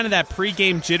get kind of that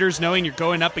pregame jitters knowing you're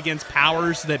going up against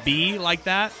powers that be like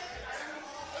that?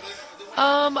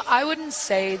 I wouldn't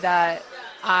say that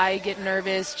I get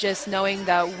nervous, just knowing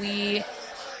that we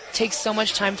take so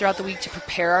much time throughout the week to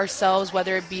prepare ourselves,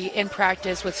 whether it be in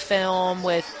practice, with film,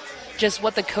 with just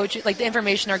what the coaches, like the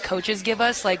information our coaches give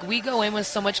us. Like, we go in with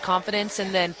so much confidence,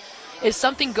 and then if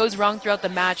something goes wrong throughout the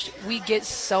match, we get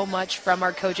so much from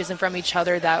our coaches and from each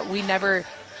other that we never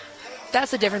 –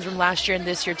 that's the difference from last year and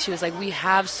this year too, is like we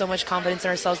have so much confidence in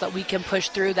ourselves that we can push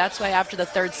through. That's why after the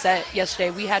third set yesterday,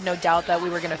 we had no doubt that we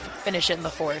were going to finish it in the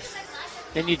fourth.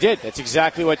 And you did. That's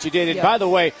exactly what you did. And by the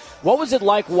way, what was it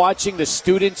like watching the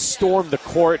students storm the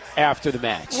court after the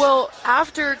match? Well,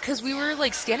 because we were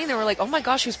like standing there, we're like, oh my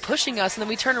gosh, who's pushing us? And then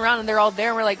we turn around and they're all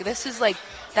there, and we're like, this is like,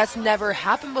 that's never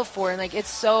happened before. And like, it's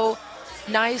so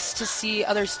nice to see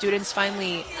other students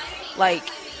finally like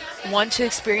want to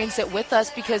experience it with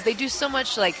us, because they do so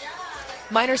much like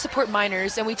minors support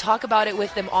minors, and we talk about it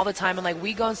with them all the time, and like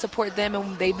we go and support them,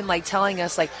 and they've been like telling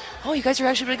us like, oh, you guys are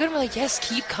actually really good. And we're like, yes,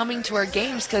 keep coming to our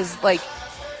games, because like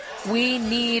we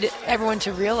need everyone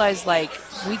to realize like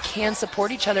we can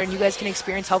support each other, and you guys can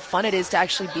experience how fun it is to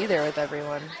actually be there with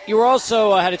everyone. You were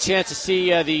also had a chance to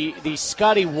see the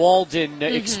Scotty Walden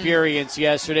experience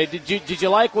yesterday. Did you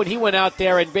like when he went out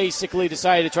there and basically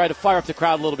decided to try to fire up the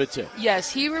crowd a little bit too?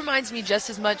 Yes, he reminds me just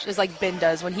as much as like Ben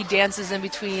does when he dances in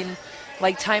between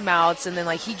like timeouts, and then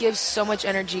like he gives so much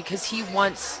energy because he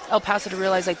wants El Paso to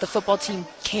realize like the football team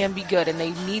can be good, and they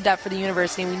need that for the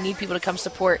university, and we need people to come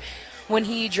support. When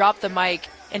he dropped the mic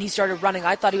and he started running,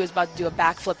 I thought he was about to do a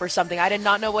backflip or something. I did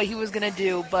not know what he was going to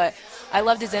do, but I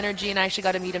loved his energy, and I actually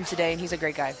got to meet him today, and he's a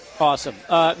great guy. Awesome.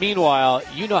 Meanwhile,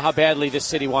 you know how badly this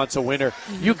city wants a winner.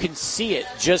 You can see it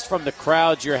just from the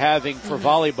crowds you're having for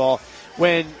volleyball.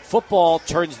 When football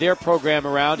turns their program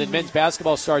around and men's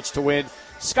basketball starts to win,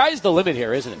 sky's the limit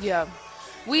here, isn't it? Yeah.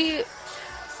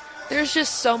 There's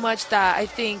just so much that I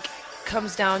think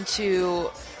comes down to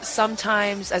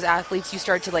sometimes as athletes you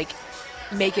start to like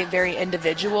make it very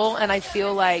individual, and I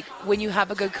feel like when you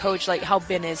have a good coach like how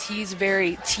Ben is, he's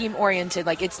very team oriented.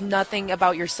 Like, it's nothing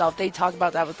about yourself. They talk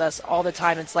about that with us all the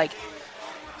time. It's like,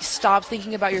 stop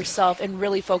thinking about yourself and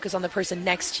really focus on the person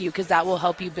next to you, because that will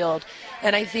help you build.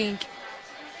 And I think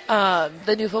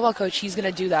the new football coach, he's going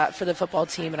to do that for the football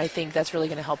team, and I think that's really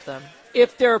going to help them.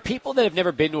 If there are people that have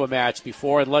never been to a match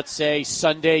before, and let's say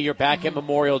Sunday you're back at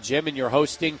Memorial Gym and you're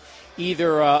hosting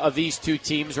either of these two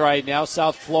teams right now,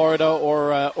 South Florida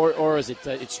or is it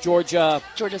it's Georgia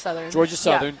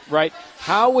Southern, right?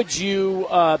 How would you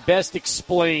best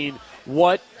explain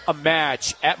what a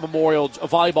match at Memorial, a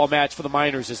volleyball match for the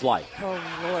Miners, is like? Oh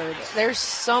Lord, there's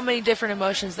so many different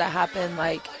emotions that happen.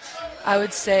 Like, I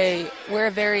would say we're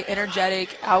a very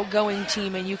energetic, outgoing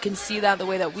team, and you can see that the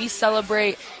way that we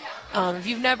celebrate. If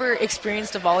you've never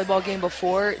experienced a volleyball game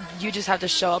before, you just have to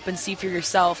show up and see for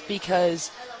yourself, because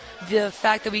the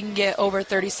fact that we can get over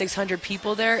 3,600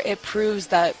 people there, it proves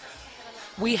that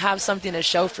we have something to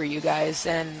show for you guys.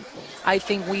 And I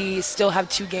think we still have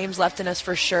 2 games left in us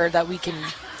for sure that we can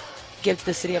give to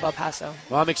the city of El Paso.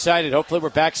 Well, I'm excited. Hopefully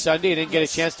we're back Sunday and then get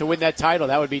a chance to win that title.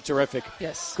 That would be terrific.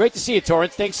 Yes. Great to see you,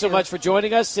 Torrance. Thanks so much for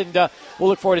joining us, and we'll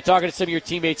look forward to talking to some of your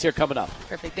teammates here coming up.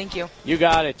 Perfect. Thank you. You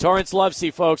got it. Torrance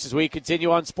Lovesey, folks, as we continue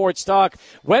on Sports Talk.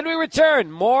 When we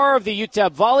return, more of the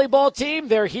UTEP volleyball team.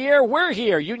 They're here. We're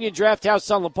here. Union Drafthouse,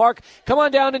 Sunland Park. Come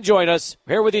on down and join us.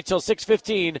 We're here with you till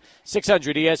 6:15,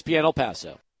 600 ESPN El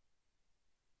Paso.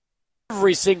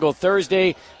 Every single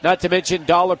Thursday, not to mention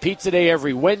Dollar Pizza Day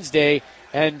every Wednesday.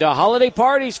 And holiday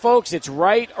parties, folks, it's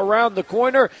right around the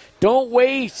corner. Don't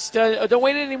wait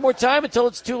any more time until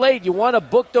it's too late. You want to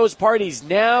book those parties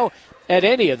now at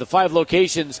any of the 5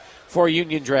 locations for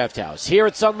Union Drafthouse. Here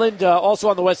at Sunland, also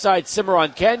on the west side,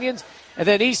 Cimarron Canyons, and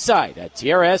then east side at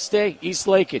Tierra Este, East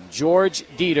Lake, and George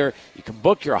Dieter. You can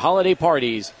book your holiday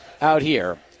parties out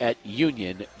here at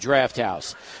Union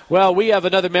Drafthouse. Well, we have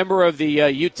another member of the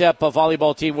UTEP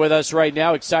volleyball team with us right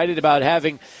now. Excited about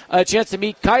having a chance to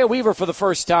meet Kaya Weaver for the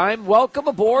first time. Welcome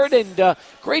aboard, and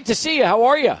great to see you. How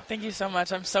are you? Thank you so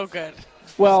much. I'm so good.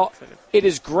 Well, it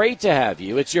is great to have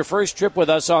you. It's your first trip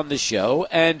with us on the show,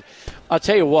 and I'll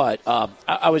tell you what,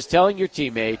 I was telling your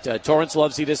teammate, Torrance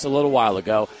Lovesey, this a little while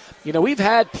ago. You know, we've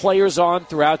had players on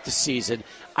throughout the season.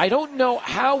 I don't know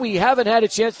how we haven't had a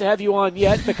chance to have you on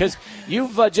yet, because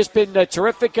you've just been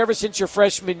terrific ever since your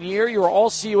freshman year. You were all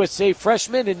CUSA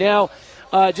freshman, and now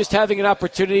just having an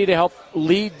opportunity to help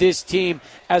lead this team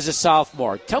as a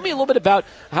sophomore. Tell me a little bit about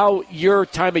how your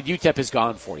time at UTEP has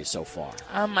gone for you so far.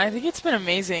 I think it's been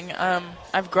amazing.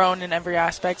 I've grown in every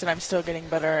aspect, and I'm still getting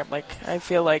better. I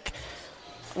feel like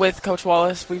with Coach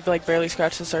Wallace, we've barely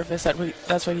scratched the surface.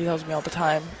 That's what he tells me all the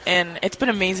time. And it's been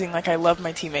amazing. I love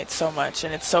my teammates so much,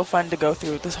 and it's so fun to go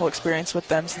through this whole experience with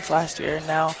them since last year and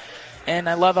now. And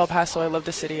I love El Paso. I love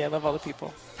the city. I love all the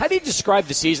people. How do you describe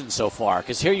the season so far?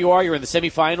 Because here you are, you're in the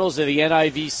semifinals of the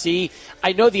NIVC.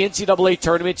 I know the NCAA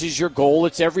tournament is your goal.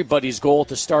 It's everybody's goal at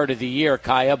the start of the year,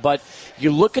 Kaya. But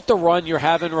you look at the run you're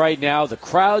having right now, the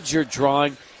crowds you're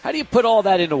drawing. How do you put all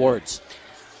that into words?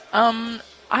 I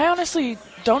honestly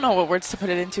don't know what words to put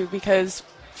it into, because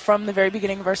from the very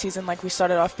beginning of our season, we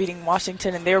started off beating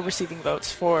Washington, and they were receiving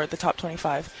votes for the top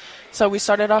 25. So we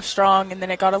started off strong, and then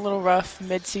it got a little rough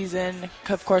mid-season.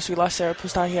 Of course, we lost Sarah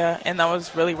Pustahia, and that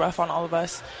was really rough on all of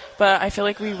us. But I feel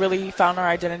like we really found our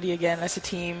identity again as a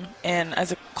team and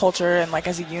as a culture and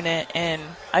as a unit, and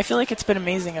I feel like it's been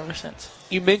amazing ever since.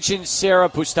 You mentioned Sarah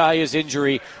Pustahia's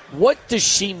injury. What does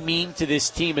she mean to this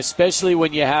team, especially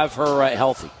when you have her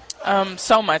healthy?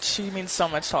 So much. She means so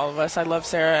much to all of us. I love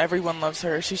Sarah. Everyone loves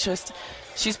her.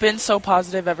 She's been so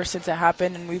positive ever since it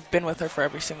happened, and we've been with her for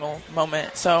every single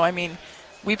moment. So,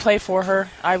 we play for her.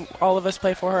 All of us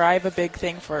play for her. I have a big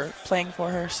thing for playing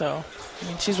for her. So,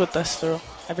 she's with us through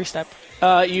every step.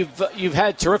 You've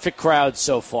had terrific crowds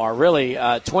so far, really.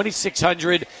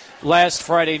 2,600 last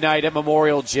Friday night at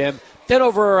Memorial Gym. Then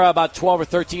over about 12 or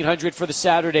 1,300 for the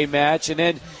Saturday match, and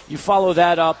then you follow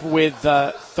that up with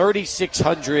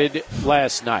 3,600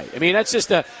 last night. That's just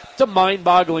a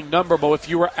mind-boggling number, but if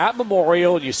you were at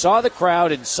Memorial and you saw the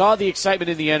crowd and saw the excitement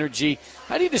and the energy,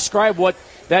 how do you describe what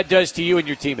that does to you and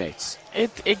your teammates?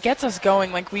 It gets us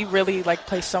going. We really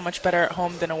play so much better at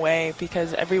home than away,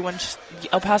 because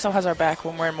El Paso has our back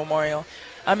when we're in Memorial.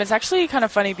 It's actually kind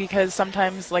of funny because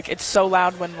sometimes it's so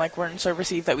loud when we're in serve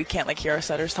receive that we can't hear our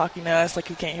setters talking to us, we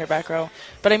can't hear back row.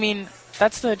 But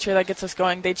that's the cheer that gets us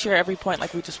going. They cheer every point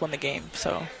we just won the game,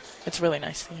 so it's really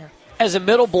nice to hear. As a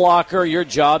middle blocker, your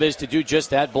job is to do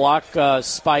just that, block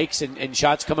spikes and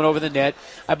shots coming over the net.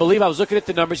 I believe I was looking at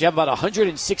the numbers. You have about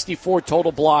 164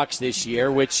 total blocks this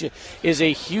year, which is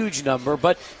a huge number.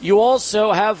 But you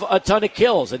also have a ton of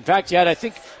kills. In fact, you had, I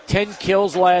think, 10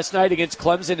 kills last night against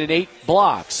Clemson and 8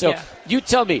 blocks. So You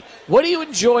tell me, what do you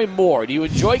enjoy more? Do you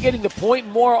enjoy getting the point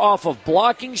more off of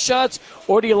blocking shots,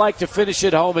 or do you like to finish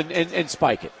it home and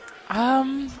spike it?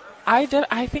 I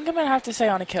think I'm gonna have to say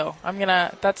on a kill.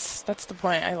 That's the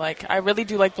point I like. I really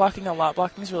do like blocking a lot.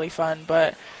 Blocking is really fun,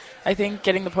 but I think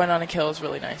getting the point on a kill is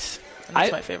really nice. And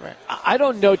that's my favorite. I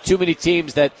don't know too many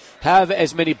teams that have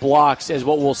as many blocks as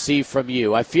what we'll see from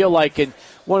you. I feel like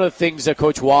one of the things that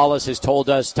Coach Wallace has told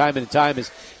us time and time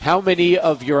is how many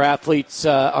of your athletes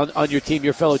on your team,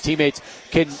 your fellow teammates,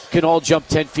 can all jump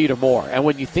 10 feet or more. And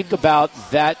when you think about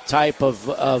that type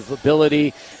of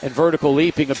ability and vertical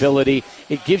leaping ability,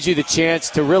 it gives you the chance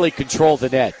to really control the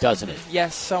net, doesn't it?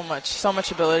 Yes, so much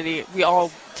ability. We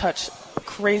all touch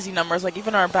crazy numbers.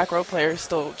 Even our back row players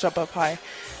still jump up high.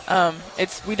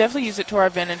 We definitely use it to our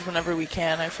advantage whenever we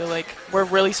can. I feel like we're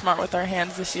really smart with our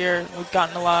hands this year. We've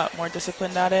gotten a lot more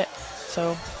disciplined at it.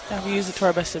 So, we use it to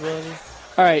our best ability.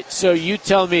 All right, so you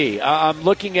tell me. I'm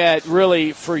looking at,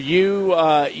 really, for you,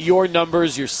 your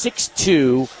numbers. You're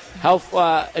 6'2".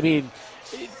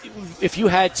 If you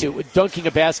had to, would dunking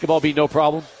a basketball be no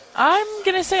problem? I'm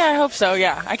going to say I hope so,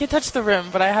 yeah. I can touch the rim,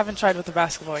 but I haven't tried with the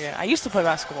basketball yet. I used to play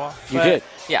basketball. You did?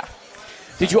 Yeah.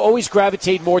 Did you always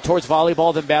gravitate more towards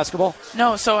volleyball than basketball?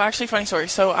 No, so actually, funny story.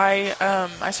 So I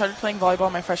started playing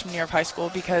volleyball my freshman year of high school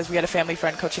because we had a family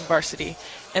friend coaching varsity.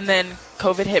 And then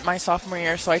COVID hit my sophomore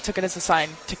year, so I took it as a sign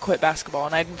to quit basketball.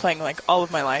 And I'd been playing all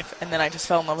of my life, and then I just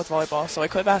fell in love with volleyball. So I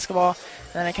quit basketball,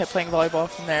 and then I kept playing volleyball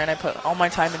from there, and I put all my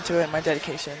time into it and my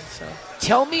dedication. So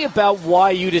tell me about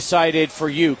why you decided for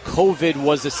you COVID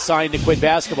was a sign to quit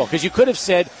basketball. Because you could have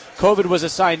said COVID was a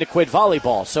sign to quit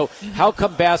volleyball. So how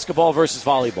come basketball versus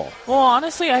volleyball? Well,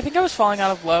 honestly, I think I was falling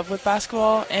out of love with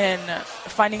basketball and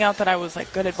finding out that I was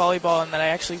good at volleyball and that I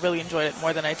actually really enjoyed it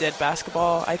more than I did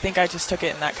basketball. I think I just took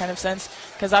it in that kind of sense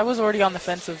because I was already on the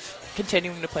fence of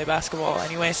continuing to play basketball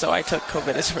anyway, so I took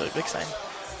COVID as a really big sign.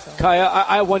 So. Kaya,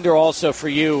 I wonder also for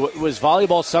you, was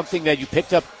volleyball something that you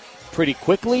picked up pretty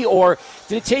quickly, or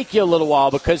did it take you a little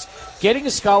while? Because getting a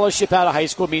scholarship out of high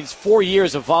school means 4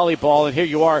 years of volleyball, and here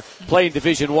you are playing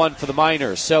Division I for the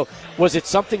minors. So was it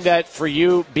something that, for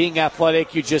you, being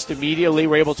athletic, you just immediately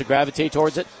were able to gravitate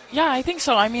towards it? Yeah, I think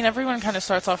so. I mean, everyone kind of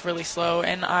starts off really slow,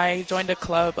 and I joined a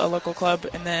local club,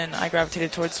 and then I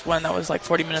gravitated towards one that was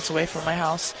 40 minutes away from my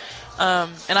house.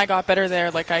 And I got better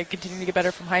there. Like, I continued to get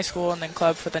better from high school and then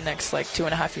club for the next,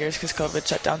 2.5 years because COVID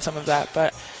shut down some of that.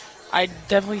 But I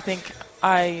definitely think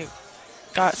I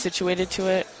got situated to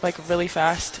it, really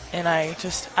fast. And I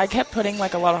kept putting,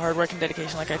 a lot of hard work and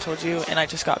dedication, like I told you, and I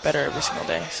just got better every single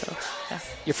day. So, yeah.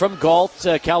 You're from Galt,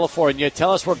 California.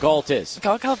 Tell us where Galt is.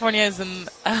 Galt, California is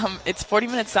it's 40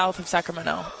 minutes south of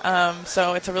Sacramento.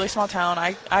 So it's a really small town.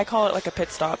 I call it a pit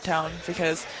stop town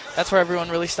because that's where everyone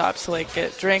really stops to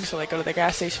get drinks or go to the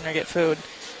gas station or get food.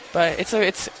 But it's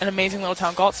an amazing little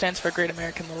town. Galt stands for Great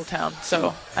American Little Town.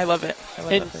 So I love it.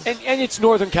 And it's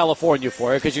Northern California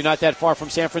for you because you're not that far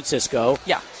from San Francisco.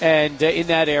 Yeah. And in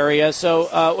that area.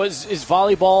 So is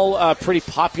volleyball pretty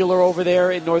popular over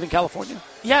there in Northern California?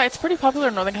 Yeah, it's pretty popular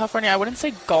in Northern California. I wouldn't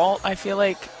say Galt. I feel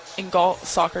like in Galt,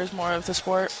 soccer is more of the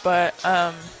sport. But,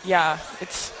 yeah,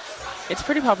 it's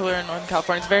pretty popular in Northern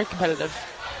California. It's very competitive.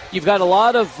 You've got a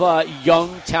lot of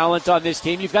young talent on this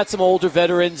team. You've got some older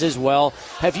veterans as well.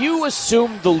 Have you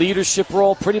assumed the leadership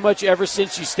role pretty much ever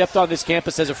since you stepped on this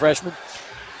campus as a freshman?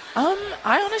 I'm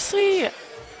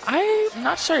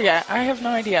not sure yet. I have no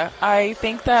idea. I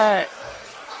think that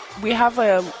we have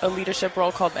a leadership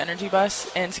role called the Energy Bus,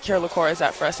 and Sakira Licora is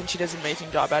that for us, and she does an amazing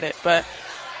job at it. But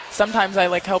sometimes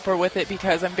I help her with it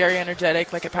because I'm very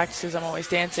energetic. At practices, I'm always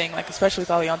dancing. Especially with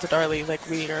Alianza Darley,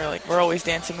 we're always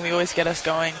dancing. We always get us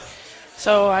going.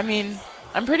 So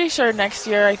I'm pretty sure next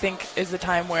year I think is the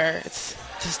time where it's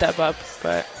to step up.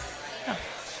 But yeah.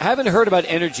 I haven't heard about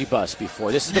Energy Bus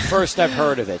before. This is the first I've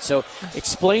heard of it. So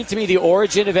explain to me the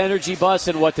origin of Energy Bus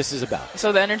and what this is about.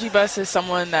 So the Energy Bus is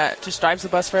someone that just drives the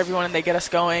bus for everyone, and they get us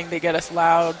going. They get us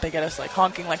loud. They get us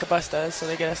honking like a bus does. So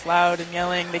they get us loud and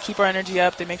yelling. They keep our energy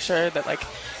up. They make sure that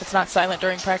it's not silent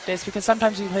during practice because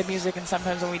sometimes we play music and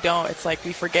sometimes when we don't, it's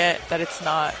we forget that it's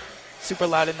not super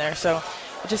loud in there. So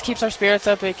it just keeps our spirits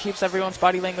up. It keeps everyone's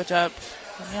body language up.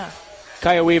 And yeah.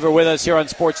 Kaya Weaver with us here on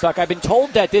Sports Talk. I've been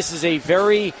told that this is a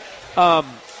very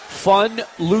fun,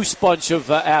 loose bunch of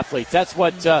athletes. That's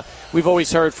what we've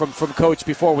always heard from Coach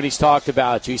before when he's talked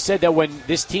about you. He said that when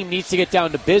this team needs to get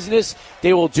down to business,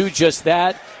 they will do just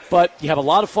that. But you have a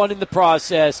lot of fun in the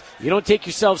process. You don't take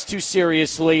yourselves too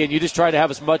seriously, and you just try to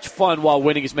have as much fun while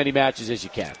winning as many matches as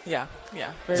you can. Yeah.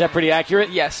 Is that pretty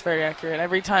accurate? Yes, very accurate.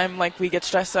 Every time we get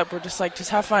stressed up, we're just just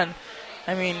have fun.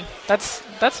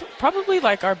 That's probably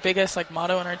our biggest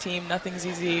motto in our team. Nothing's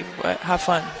easy, but have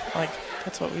fun.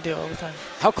 That's what we do all the time.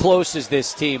 How close is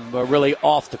this team really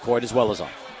off the court as well as on?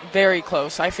 Very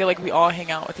close. I feel we all hang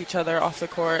out with each other off the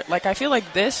court. I feel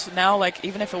this now,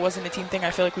 even if it wasn't a team thing, I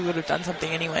feel we would have done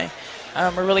something anyway.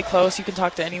 We're really close. You can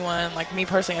talk to anyone. Me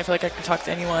personally, I feel I can talk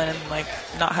to anyone and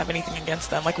not have anything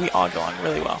against them. We all go on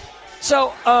really well.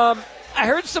 So, I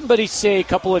heard somebody say a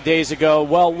couple of days ago,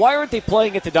 well, why aren't they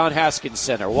playing at the Don Haskins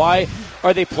Center? Why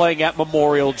are they playing at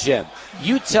Memorial Gym?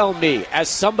 You tell me, as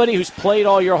somebody who's played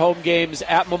all your home games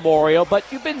at Memorial, but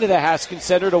you've been to the Haskins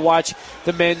Center to watch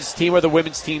the men's team or the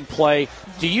women's team play,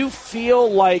 do you feel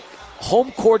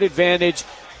home court advantage,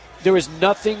 there is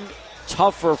nothing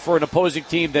tougher for an opposing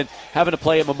team than having to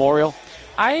play at Memorial?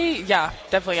 Yeah,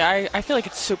 definitely. I feel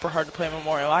it's super hard to play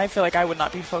Memorial. I feel I would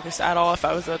not be focused at all if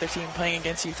I was the other team playing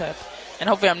against UTEP. And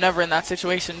hopefully I'm never in that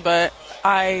situation. But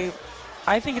I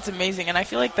think it's amazing. And I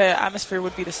feel the atmosphere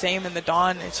would be the same in the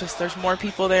Dawn. It's just there's more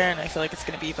people there, and I feel it's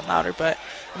going to be even louder. But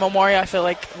in Memorial, I feel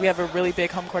we have a really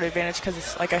big home court advantage because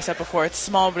it's, like I said before, it's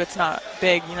small, but it's not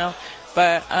big,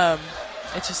 But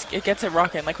it gets it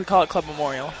rocking. We call it Club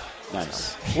Memorial.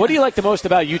 Nice. What do you like the most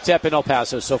about UTEP and El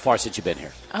Paso so far since you've been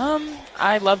here?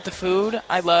 I love the food.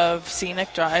 I love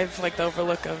Scenic Drive, the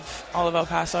overlook of all of El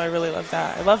Paso. I really love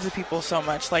that. I love the people so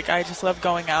much. I just love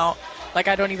going out. I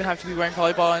don't even have to be wearing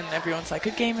volleyball, and everyone's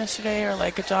good game yesterday,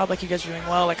 or good job, you guys are doing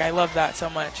well. I love that so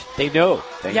much. They know.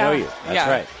 They know you. That's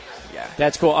right. Yeah.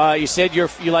 That's cool. You said you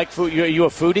like food. Are you a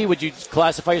foodie? Would you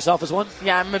classify yourself as one?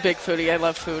 Yeah, I'm a big foodie. I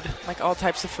love food, all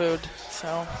types of food.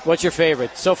 So. What's your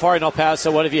favorite so far in El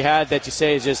Paso? What have you had that you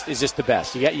say is just the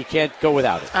best? You can't go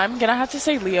without it. I'm gonna have to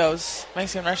say Leo's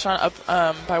Mexican restaurant up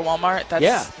by Walmart.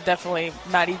 That's definitely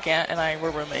Maddie Gant and I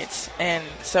were roommates, and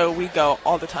so we go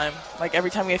all the time. Every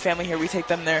time we have family here, we take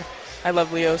them there. I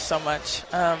love Leo's so much.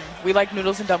 We like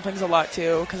noodles and dumplings a lot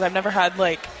too, because I've never had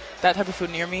that type of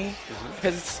food near me.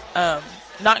 Because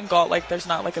not in Galt, there's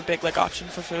not a big option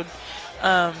for food.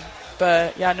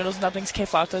 But yeah, noodles and dumplings. Que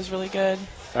flauta is really good.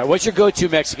 All right, what's your go-to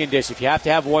Mexican dish? If you have to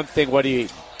have one thing, what do you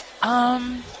eat?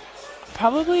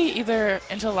 Probably either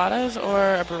enchiladas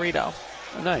or a burrito.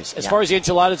 Oh, nice. As far as the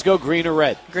enchiladas go, green or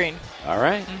red? Green. All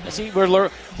right. See, we're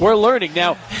learning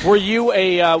now. Were you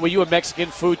a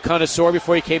Mexican food connoisseur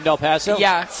before you came to El Paso?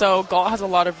 Yeah. So Galt has a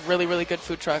lot of really, really good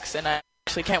food trucks, and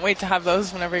Actually, can't wait to have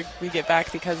those whenever we get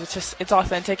back because it's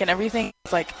authentic and everything.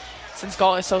 It's like, since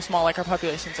Galt is so small, like our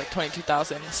population's like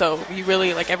 22,000. So we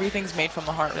really, like, everything's made from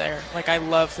the heart there. Like, I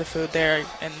love the food there,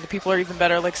 and the people are even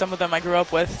better. Like, some of them I grew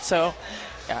up with. So,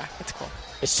 yeah, it's cool.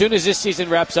 As soon as this season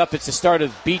wraps up, it's the start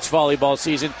of beach volleyball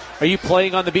season. Are you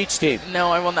playing on the beach team?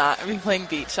 No, I will not be playing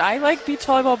beach. I like beach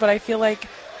volleyball, but I feel like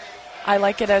I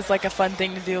like it as, like, a fun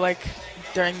thing to do, like,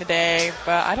 during the day.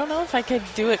 But I don't know if I could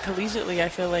do it collegiately. I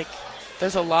feel like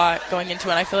there's a lot going into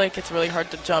it, and I feel like it's really hard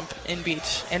to jump in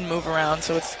beach and move around,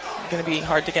 so it's going to be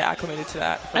hard to get acclimated to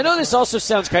that. I know this also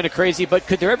sounds kind of crazy, but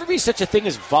could there ever be such a thing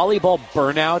as volleyball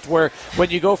burnout, where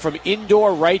when you go from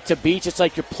indoor right to beach, it's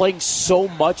like you're playing so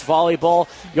much volleyball,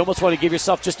 you almost want to give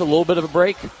yourself just a little bit of a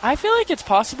break? I feel like it's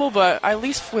possible, but at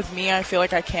least with me, I feel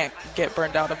like I can't get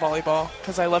burned out of volleyball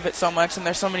because I love it so much, and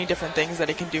there's so many different things that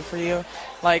it can do for you.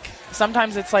 Like,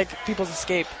 sometimes it's like people's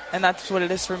escape, and that's what it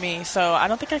is for me. So I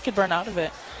don't think I could burn out of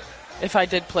it if I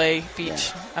did play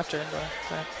beach after indoor.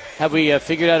 But. Have we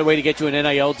figured out a way to get you an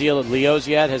NIL deal at Leo's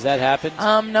yet? Has that happened?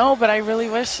 No, but I really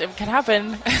wish it could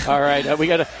happen. All right, we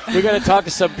got to talk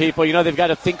to some people. You know, they've got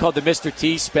a thing called the Mr.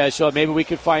 T special. Maybe we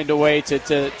could find a way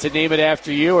to name it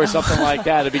after you or something like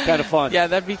that. It'd be kind of fun. Yeah,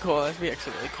 that'd be cool. That'd be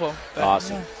actually really cool. But,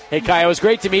 awesome. Yeah. Hey, Kaya, it was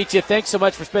great to meet you. Thanks so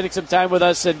much for spending some time with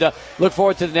us, and look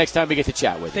forward to the next time we get to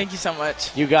chat with you. Thank you so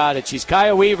much. You got it. She's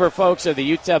Kaya Weaver, folks, of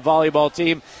the UTEP volleyball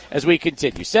team, as we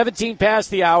continue. 17 past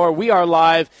the hour. We are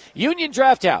live. Union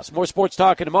Drafthouse. More sports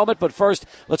talk in a moment, but first,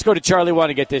 let's go to Charlie 1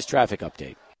 and get this traffic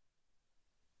update.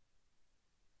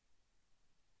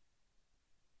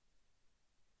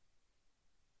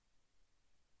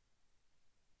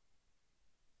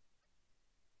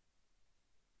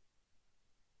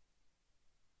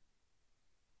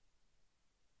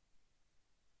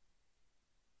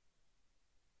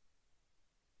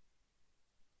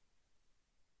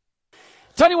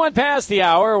 21 past the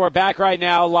hour. We're back right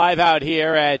now live out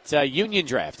here at Union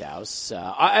Drafthouse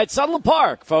at Sunland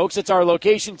Park, folks. It's our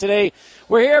location today.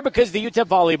 We're here because the UTEP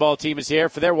volleyball team is here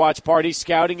for their watch party,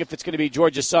 scouting if it's going to be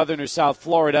Georgia Southern or South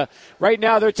Florida. Right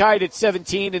now they're tied at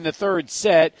 17 in the third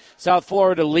set. South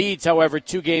Florida leads, however,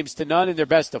 2-0 in their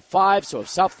best of 5. So if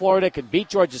South Florida can beat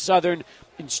Georgia Southern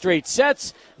in straight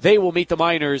sets, they will meet the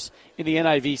Miners in the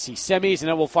NIVC semis, and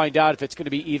then we'll find out if it's going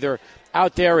to be either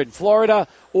out there in Florida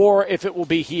or if it will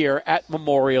be here at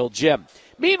Memorial Gym.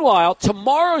 Meanwhile,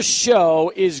 tomorrow's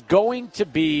show is going to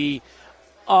be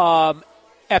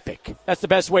epic. That's the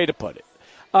best way to put it.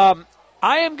 I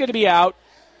am going to be out,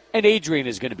 and Adrian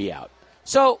is going to be out.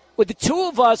 So with the two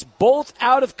of us both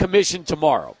out of commission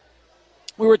tomorrow,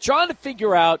 we were trying to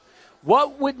figure out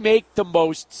what would make the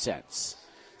most sense.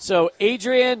 So,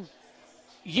 Adrian,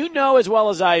 you know as well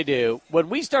as I do, when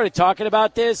we started talking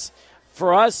about this,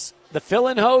 for us, the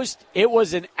fill-in host, it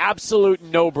was an absolute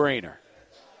no-brainer.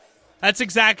 That's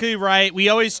exactly right. We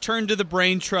always turn to the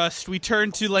brain trust. We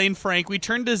turn to Lane Frank. We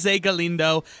turn to Zay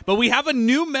Galindo. But we have a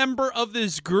new member of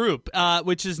this group,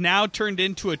 which is now turned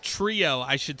into a trio,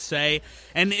 I should say.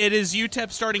 And it is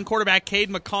UTEP starting quarterback Cade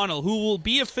McConnell, who will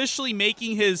be officially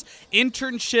making his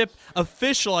internship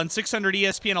official on 600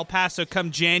 ESPN El Paso come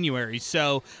January.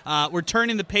 So we're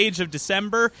turning the page of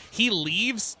December. He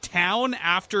leaves town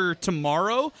after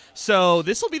tomorrow. So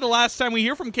this will be the last time we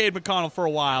hear from Cade McConnell for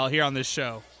a while here on this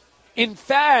show. In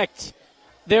fact,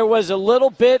 there was a little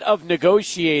bit of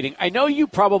negotiating. I know you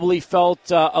probably felt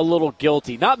a little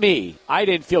guilty. Not me. I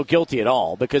didn't feel guilty at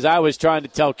all because I was trying to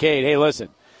tell Cade, hey, listen,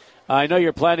 I know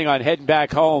you're planning on heading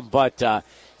back home, but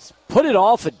put it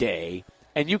off a day,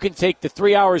 and you can take the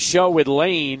 3-hour show with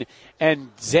Lane and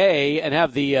Zay and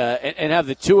have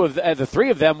the three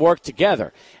of them work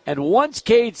together. And once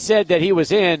Cade said that he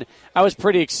was in, I was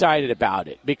pretty excited about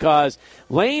it because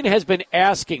Lane has been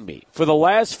asking me for the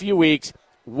last few weeks,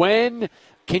 when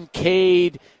can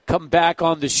Cade come back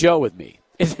on the show with me?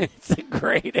 It's the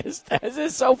greatest. This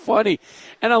is so funny.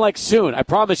 And I'm like, soon. I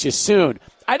promise you, soon.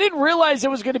 I didn't realize it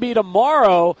was going to be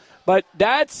tomorrow, but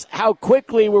that's how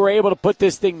quickly we were able to put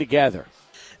this thing together.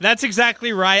 That's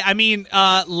exactly right. I mean,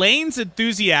 Lane's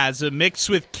enthusiasm mixed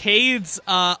with Cade's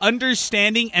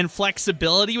understanding and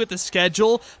flexibility with the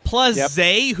schedule, plus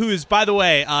Zay, who is, by the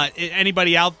way,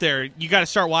 anybody out there, you got to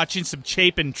start watching some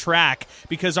Chapin track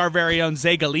because our very own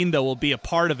Zay Galindo will be a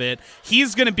part of it.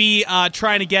 He's going to be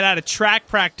trying to get out of track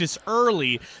practice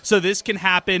early, so this can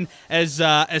happen as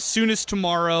soon as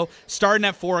tomorrow, starting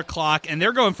at 4 o'clock, and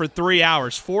they're going for 3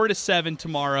 hours, 4 to 7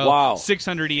 tomorrow, wow.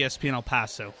 600 ESPN El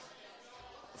Paso.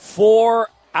 3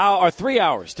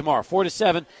 hours tomorrow, 4 to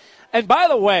 7. And by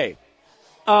the way,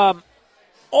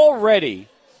 already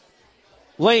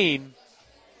Lane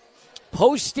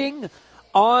posting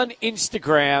on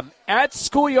Instagram at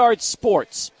Schoolyard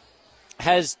Sports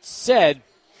has said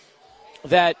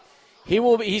that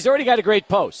he's already got a great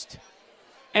post.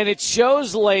 And it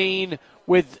shows Lane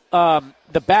with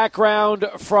the background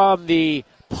from the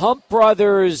Pump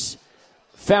Brothers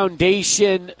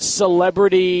Foundation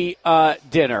celebrity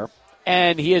dinner.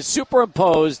 And he has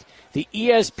superimposed the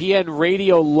ESPN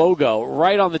radio logo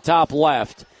right on the top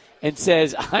left and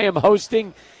says, I am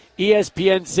hosting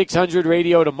ESPN 600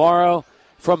 radio tomorrow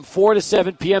from 4 to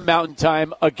 7 p.m. Mountain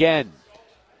Time again.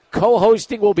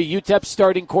 Co-hosting will be UTEP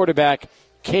starting quarterback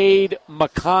Cade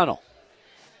McConnell.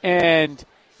 And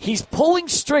he's pulling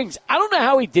strings. I don't know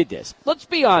how he did this. Let's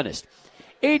be honest.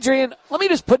 Adrian, let me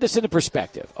just put this into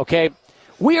perspective, okay?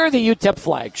 We are the UTEP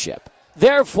flagship.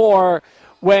 Therefore,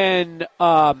 when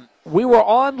we were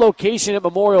on location at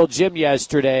Memorial Gym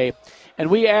yesterday, and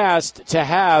we asked to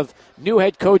have new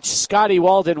head coach Scotty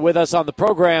Walden with us on the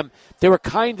program, they were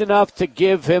kind enough to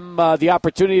give him the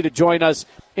opportunity to join us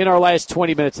in our last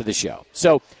 20 minutes of the show.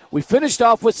 So we finished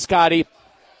off with Scotty.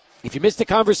 If you missed the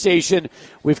conversation,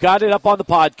 we've got it up on the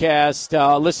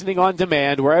podcast, listening on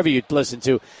demand, wherever you listen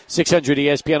to 600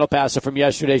 ESPN El Paso from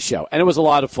yesterday's show. And it was a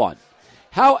lot of fun.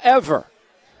 However,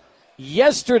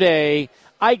 yesterday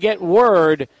I get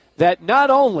word that not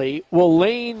only will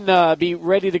Lane be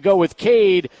ready to go with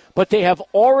Cade, but they have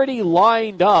already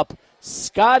lined up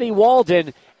Scotty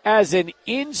Walden as an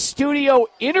in-studio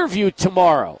interview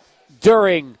tomorrow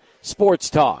during Sports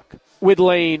Talk with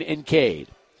Lane and Cade.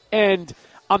 And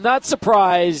I'm not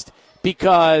surprised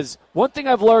because one thing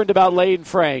I've learned about Lane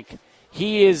Frank,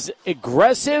 he is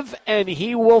aggressive and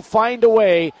he will find a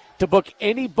way to book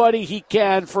anybody he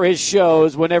can for his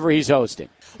shows whenever he's hosting.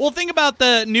 Well, think about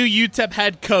the new UTEP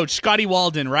head coach, Scotty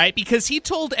Walden, right? Because he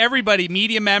told everybody,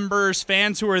 media members,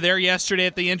 fans who were there yesterday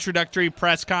at the introductory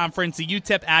press conference, the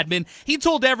UTEP admin, he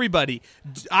told everybody,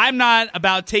 I'm not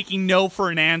about taking no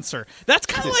for an answer. That's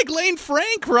kind of like Lane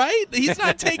Frank, right? He's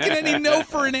not taking any no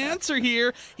for an answer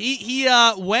here. He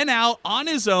went out on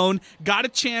his own, got a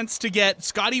chance to get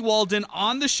Scotty Walden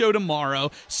on the show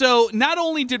tomorrow. So not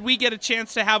only did we get a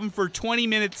chance to have him for 20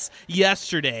 minutes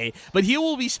yesterday, but he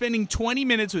will be spending 20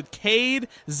 minutes with Cade,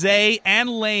 Zay, and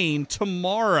Lane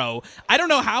tomorrow. I don't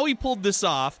know how he pulled this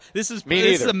off. This is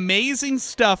amazing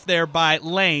stuff there by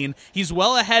Lane. He's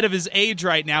well ahead of his age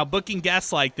right now, booking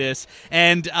guests like this.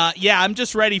 And, I'm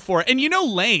just ready for it. And you know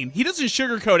Lane, he doesn't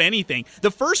sugarcoat anything.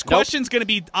 The first question's going to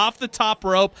be off the top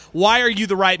rope. Why are you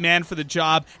the right man for the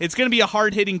job? It's going to be a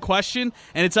hard-hitting question,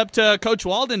 and it's up to Coach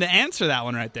Walden to answer that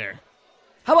one right there.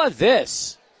 How about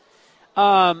this?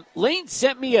 Lane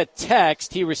sent me a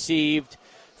text he received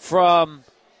from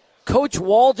Coach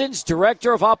Walden's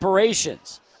director of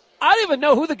operations. I don't even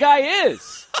know who the guy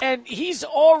is. And he's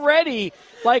already,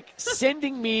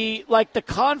 sending me, the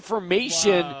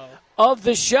confirmation of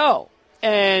the show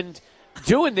and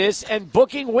doing this and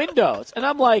booking windows. And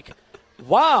I'm like,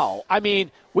 wow. I mean,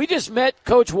 we just met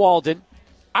Coach Walden.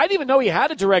 I didn't even know he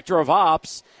had a director of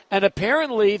ops. And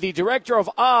apparently the director of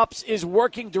ops is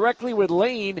working directly with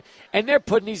Lane, and they're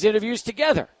putting these interviews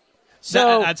together.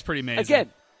 So that's pretty amazing. Again,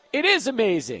 it is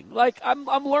amazing.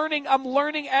 I'm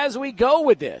learning as we go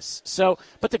with this. So,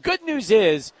 but the good news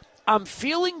is I'm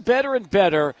feeling better and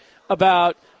better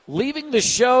about leaving the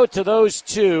show to those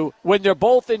two when they're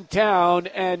both in town,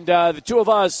 and the two of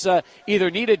us either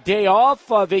need a day off,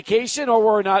 vacation, or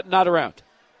we're not around.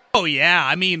 Oh, yeah.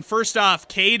 I mean, first off,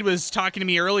 Cade was talking to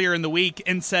me earlier in the week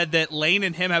and said that Lane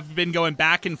and him have been going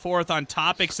back and forth on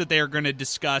topics that they are going to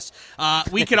discuss.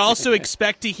 We could also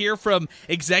expect to hear from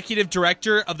Executive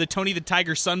Director of the Tony the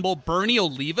Tiger Sun Bowl, Bernie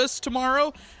Olivas,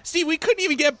 tomorrow. Steve, we couldn't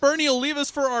even get Bernie Olivas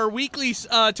for our weekly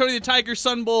Tony the Tiger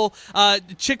Sun Bowl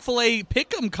Chick-fil-A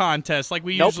Pick'em contest like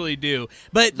we usually do.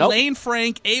 But Lane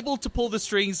Frank able to pull the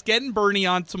strings, getting Bernie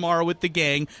on tomorrow with the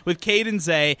gang, with Cade and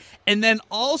Zay. And then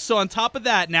also on top of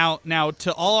that, Now,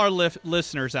 to all our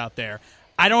listeners out there,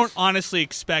 I don't honestly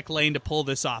expect Lane to pull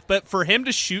this off. But for him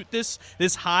to shoot this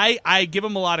high, I give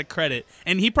him a lot of credit.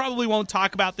 And he probably won't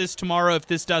talk about this tomorrow if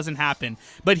this doesn't happen.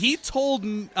 But he told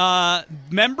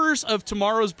members of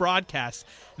tomorrow's broadcast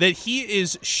that he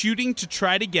is shooting to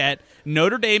try to get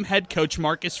Notre Dame head coach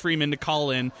Marcus Freeman to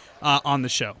call in on the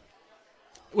show.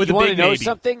 With you a big want to know maybe.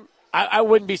 Something? I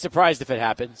wouldn't be surprised if it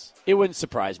happens. It wouldn't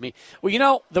surprise me.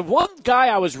 Well, the one guy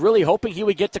I was really hoping he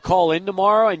would get to call in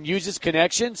tomorrow and use his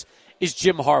connections is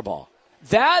Jim Harbaugh.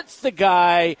 That's the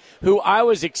guy who I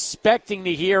was expecting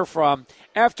to hear from.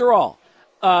 After all,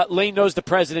 Lane knows the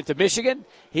president of Michigan.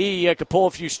 He could pull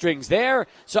a few strings there.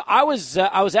 So I was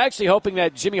actually hoping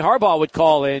that Jimmy Harbaugh would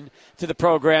call in to the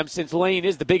program, since Lane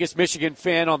is the biggest Michigan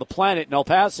fan on the planet in El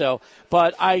Paso.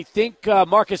 But I think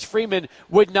Marcus Freeman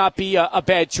would not be a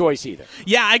bad choice either.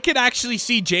 Yeah, I could actually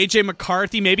see J.J.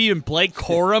 McCarthy, maybe even Blake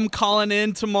Corum calling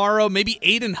in tomorrow. Maybe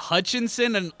Aiden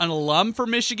Hutchinson, an alum for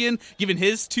Michigan, giving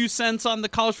his 2 cents on the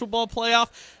college football playoff.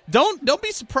 Don't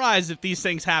be surprised if these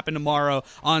things happen tomorrow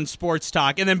on Sports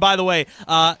Talk. And then, by the way,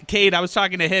 Cade, I was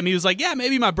talking to him. He was like, yeah,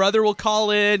 maybe my brother will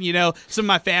call in. Some of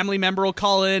my family member will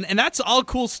call in. And that's all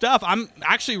cool stuff. I'm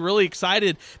actually really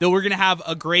excited that we're going to have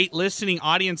a great listening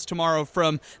audience tomorrow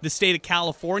from the state of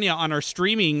California on our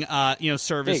streaming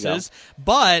services.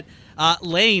 But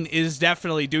Lane is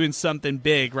definitely doing something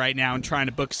big right now and trying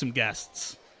to book some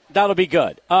guests. That'll be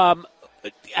good.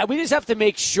 We just have to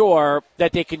make sure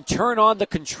that they can turn on the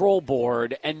control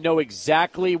board and know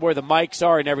exactly where the mics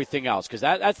are and everything else. Because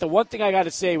that's the one thing I got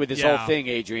to say with this whole thing,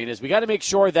 Adrian, is we got to make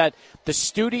sure that the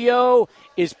studio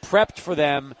is prepped for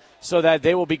them so that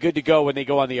they will be good to go when they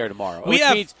go on the air tomorrow. Which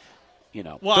means,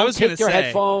 don't take their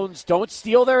headphones. Don't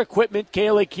steal their equipment,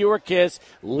 KLAQ or KISS.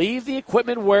 Leave the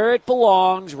equipment where it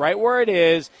belongs, right where it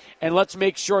is, and let's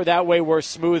make sure that way we're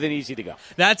smooth and easy to go.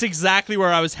 That's exactly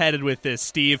where I was headed with this,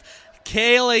 Steve.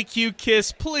 KLAQ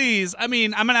KISS, please. I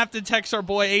mean, I'm going to have to text our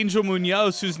boy Angel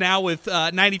Munoz, who's now with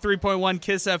 93.1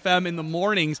 KISS FM in the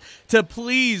mornings, to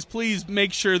please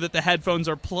make sure that the headphones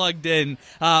are plugged in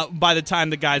by the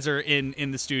time the guys are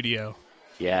in the studio.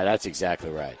 Yeah, that's exactly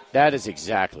right. That is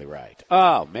exactly right.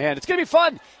 Oh, man, it's going to be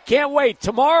fun. Can't wait.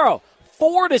 Tomorrow,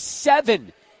 4 to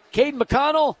 7, Caden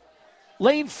McConnell,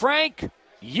 Lane Frank,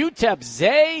 UTEP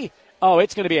Zay. Oh,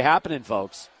 it's going to be happening,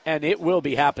 folks, and it will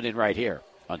be happening right here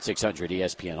on 600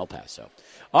 ESPN El Paso.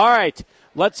 All right,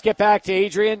 let's get back to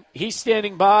Adrian. He's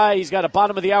standing by. He's got a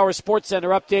bottom-of-the-hour Sports Center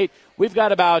update. We've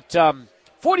got about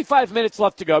 45 minutes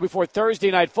left to go before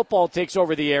Thursday Night Football takes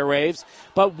over the airwaves.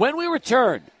 But when we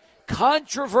return,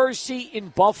 controversy in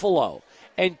Buffalo,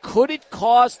 and could it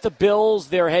cost the Bills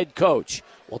their head coach?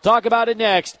 We'll talk about it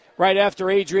next, right after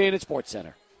Adrian at Sports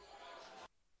Center.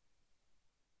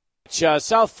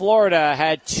 South Florida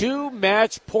had 2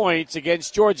 match points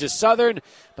against Georgia Southern,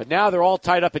 but now they're all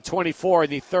tied up at 24 in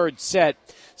the third set.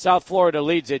 South Florida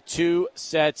leads it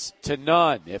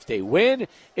 2-0. If they win,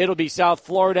 it'll be South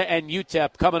Florida and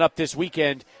UTEP coming up this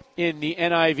weekend in the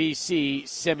NIVC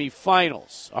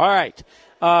semifinals. All right.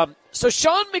 So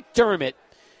Sean McDermott,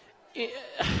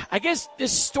 I guess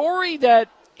this story that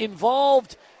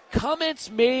involved comments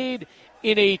made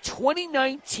in a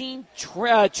 2019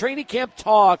 training camp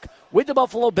talk with the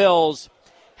Buffalo Bills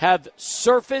have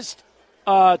surfaced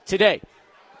today.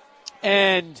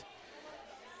 And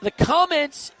the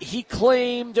comments he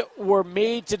claimed were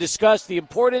made to discuss the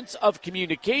importance of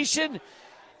communication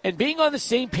and being on the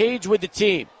same page with the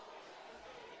team.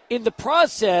 In the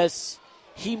process,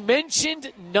 he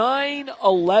mentioned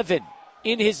 9/11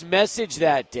 in his message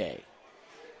that day.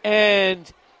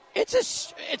 And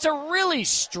it's a really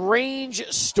strange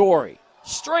story.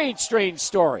 Strange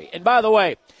story. And by the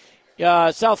way,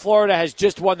 South Florida has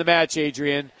just won the match,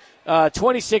 Adrian,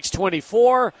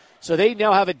 26-24. So they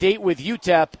now have a date with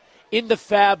UTEP in the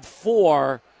Fab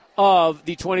Four of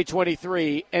the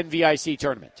 2023 NVIC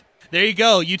tournament. There you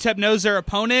go. UTEP knows their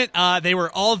opponent. They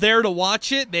were all there to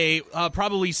watch it. They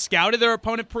probably scouted their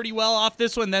opponent pretty well off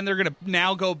this one. Then they're going to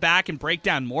now go back and break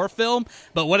down more film.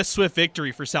 But what a swift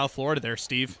victory for South Florida there,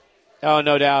 Steve. Oh,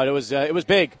 no doubt. It was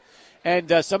big.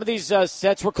 And some of these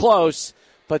sets were close,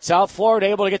 but South Florida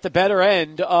able to get the better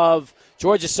end of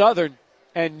Georgia Southern,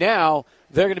 and now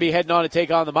they're going to be heading on to take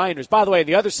on the Miners. By the way, on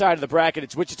the other side of the bracket,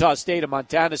 it's Wichita State and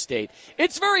Montana State.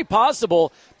 It's very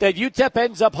possible that UTEP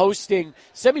ends up hosting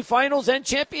semifinals and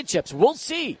championships. We'll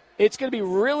see. It's going to be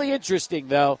really interesting,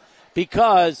 though,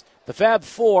 because the Fab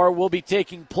Four will be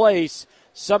taking place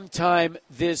sometime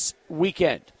this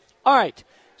weekend. All right,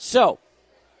 so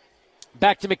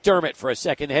back to McDermott for a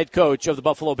second, the head coach of the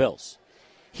Buffalo Bills.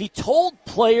 He told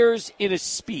players in a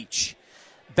speech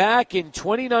back in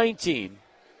 2019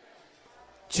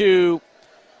 to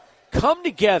come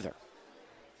together.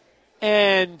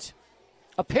 And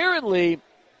apparently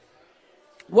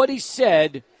what he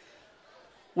said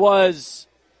was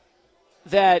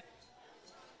that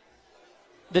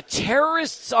the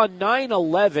terrorists on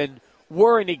 9/11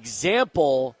 were an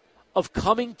example of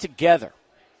coming together.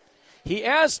 He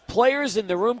asked players in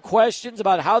the room questions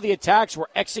about how the attacks were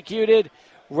executed,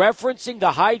 referencing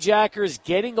the hijackers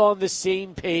getting on the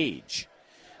same page.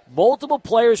 Multiple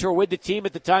players who were with the team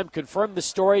at the time confirmed the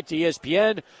story to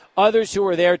ESPN. Others who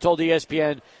were there told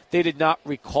ESPN they did not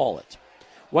recall it.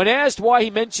 When asked why he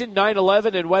mentioned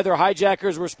 9/11 and whether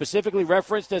hijackers were specifically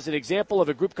referenced as an example of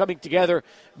a group coming together,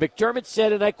 McDermott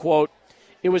said, and I quote,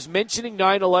 "It was mentioning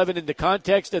 9/11 in the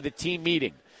context of the team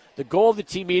meeting. The goal of the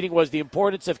team meeting was the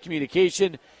importance of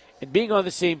communication and being on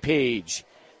the same page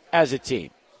as a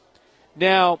team."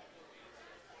 Now,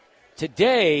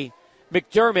 today,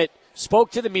 McDermott spoke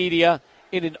to the media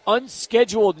in an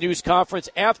unscheduled news conference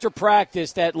after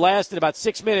practice that lasted about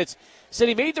 6 minutes. Said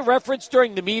he made the reference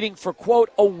during the meeting for, quote,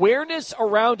 awareness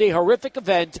around a horrific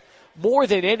event more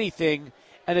than anything,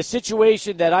 and a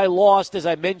situation that I lost, as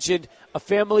I mentioned, a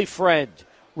family friend,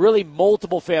 really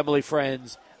multiple family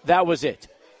friends. That was it,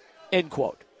 end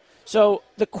quote. So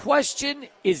the question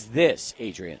is this,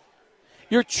 Adrian.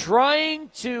 You're trying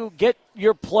to get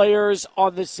your players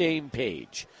on the same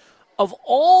page. Of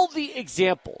all the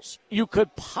examples you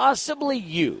could possibly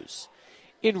use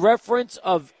in reference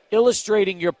of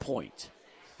illustrating your point,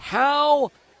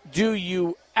 how do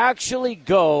you actually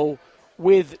go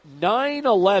with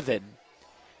 9/11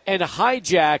 and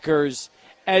hijackers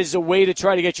as a way to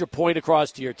try to get your point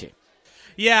across to your team?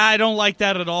 Yeah, I don't like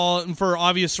that at all, and for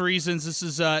obvious reasons. This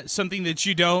is something that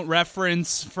you don't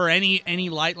reference for any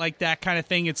light like that kind of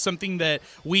thing. It's something that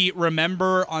we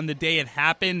remember on the day it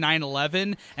happened,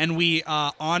 9/11, and we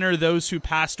honor those who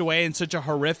passed away in such a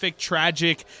horrific,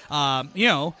 tragic,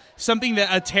 something that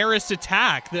a terrorist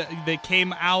attack that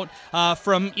came out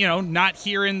from, not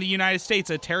here in the United States,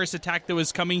 a terrorist attack that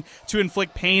was coming to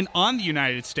inflict pain on the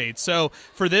United States. So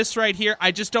for this right here,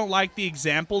 I just don't like the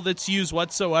example that's used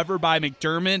whatsoever by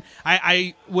McDermott.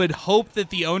 I would hope that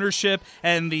the ownership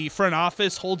and the front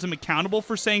office holds him accountable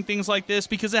for saying things like this,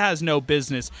 because it has no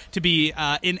business to be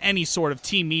in any sort of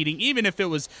team meeting, even if it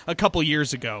was a couple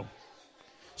years ago.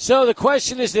 So the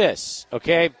question is this,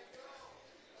 okay?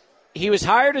 He was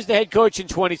hired as the head coach in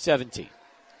 2017.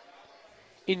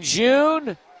 In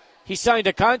June, he signed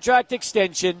a contract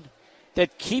extension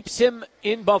that keeps him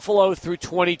in Buffalo through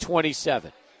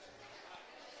 2027.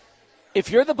 If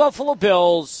you're the Buffalo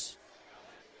Bills,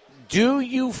 do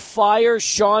you fire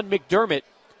Sean McDermott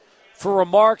for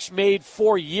remarks made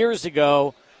 4 years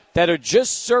ago that are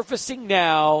just surfacing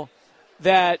now,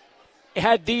 that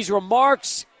had these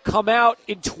remarks come out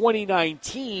in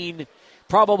 2019,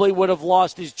 probably would have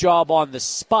lost his job on the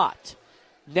spot?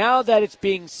 Now that it's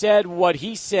being said what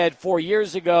he said 4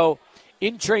 years ago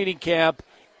in training camp,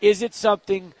 is it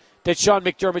something that Sean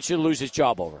McDermott should lose his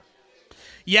job over?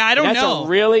 Yeah, I don't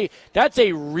know. That's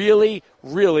a really,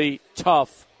 really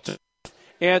tough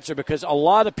answer, because a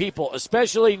lot of people,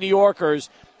 especially New Yorkers,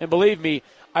 and believe me,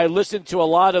 I listened to a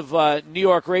lot of New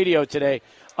York radio today,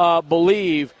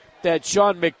 believe that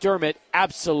Sean McDermott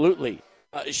absolutely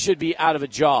should be out of a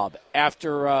job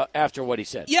after what he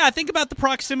said. Yeah, think about the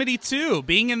proximity, too,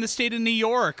 being in the state of New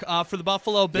York for the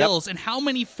Buffalo Bills, and how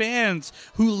many fans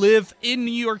who live in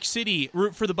New York City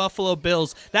root for the Buffalo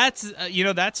Bills. That's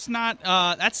that's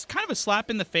kind of a slap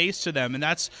in the face to them, and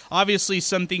that's obviously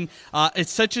something,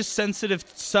 it's such a sensitive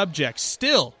subject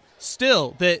still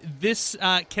that this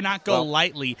cannot go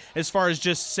lightly as far as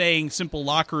just saying simple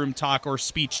locker room talk or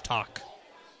speech talk.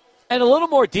 And a little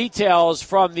more details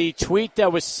from the tweet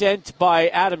that was sent by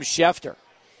Adam Schefter.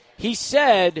 He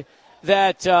said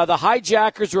that the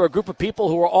hijackers were a group of people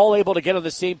who were all able to get on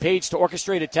the same page to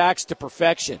orchestrate attacks to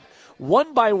perfection.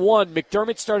 One by one,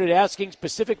 McDermott started asking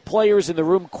specific players in the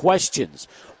room questions.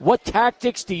 What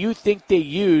tactics do you think they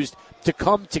used to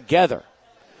come together?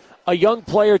 A young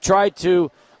player tried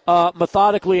to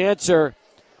methodically answer,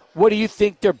 what do you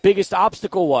think their biggest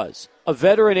obstacle was? A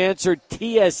veteran answered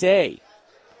TSA,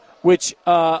 which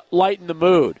lightened the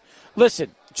mood.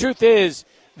 Listen, truth is,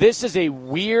 this is a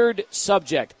weird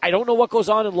subject. I don't know what goes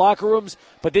on in locker rooms,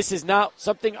 but this is not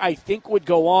something I think would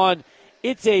go on.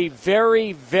 It's a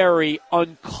very, very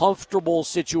uncomfortable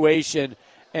situation.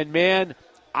 And, man,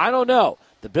 I don't know.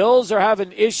 The Bills are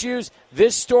having issues.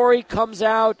 This story comes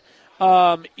out.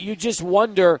 You just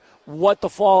wonder what the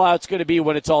fallout's going to be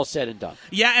when it's all said and done.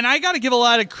 Yeah, and I got to give a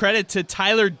lot of credit to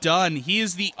Tyler Dunn. He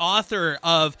is the author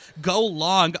of Go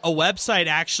Long, a website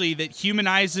actually that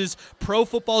humanizes pro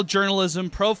football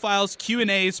journalism, profiles,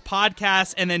 Q&As,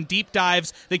 podcasts, and then deep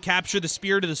dives that capture the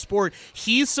spirit of the sport.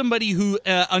 He's somebody who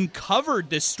uncovered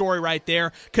this story right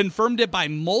there, confirmed it by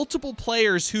multiple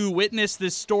players who witnessed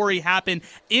this story happen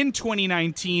in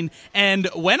 2019, and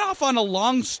went off on a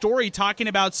long story talking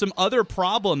about some other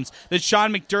problems that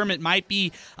Sean McDermott might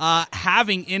be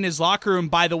having in his locker room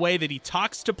by the way that he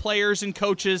talks to players and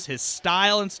coaches, his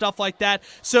style and stuff like that.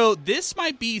 So this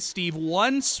might be, Steve,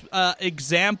 one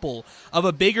example of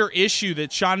a bigger issue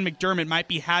that Sean McDermott might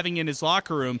be having in his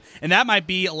locker room, and that might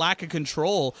be a lack of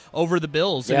control over the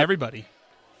Bills and everybody.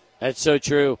 That's so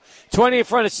true. 20 in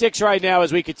front of 6 right now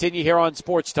as we continue here on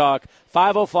Sports Talk.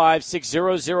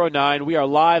 505-6009. We are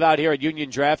live out here at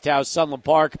Union Drafthouse, Sunland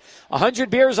Park.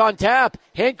 100 beers on tap,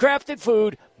 handcrafted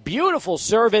food, beautiful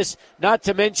service, not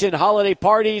to mention holiday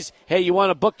parties. Hey, you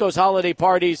want to book those holiday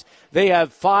parties? They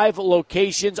have 5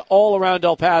 locations all around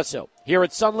El Paso. Here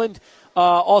at Sunland,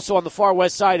 also on the far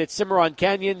west side at Cimarron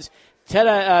Canyons,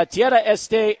 Tierra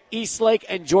Este, Eastlake,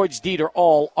 and George Dieter,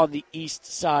 all on the east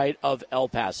side of El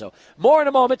Paso. More in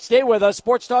a moment. Stay with us.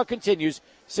 Sports Talk continues.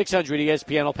 600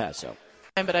 ESPN El Paso.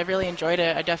 But I really enjoyed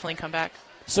it. I'd definitely come back.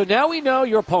 So now we know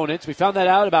your opponents. We found that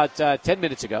out about 10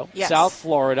 minutes ago. Yes. South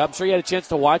Florida. I'm sure you had a chance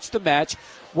to watch the match.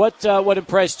 What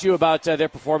impressed you about their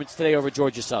performance today over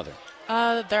Georgia Southern?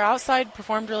 Their outside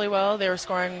performed really well. They were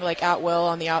scoring at will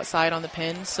on the outside on the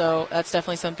pins, so that's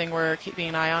definitely something we're keeping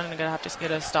an eye on and going to have to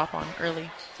get a stop on early.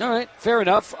 All right, fair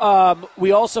enough.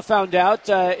 We also found out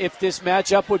if this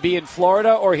matchup would be in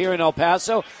Florida or here in El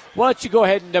Paso. Why don't you go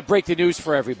ahead and break the news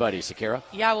for everybody, Sakira?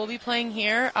 Yeah, we'll be playing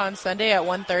here on Sunday at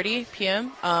 1:30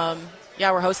 p.m.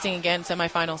 We're hosting again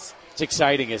semifinals. It's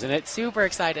exciting, isn't it? Super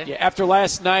excited. Yeah, after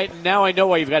last night, now I know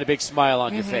why you've got a big smile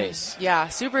on your face. Yeah,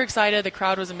 super excited. The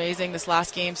crowd was amazing this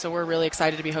last game, so we're really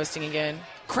excited to be hosting again.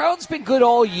 Crowd's been good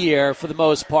all year for the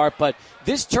most part, but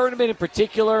this tournament in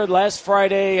particular, last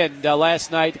Friday and last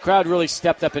night, the crowd really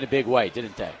stepped up in a big way,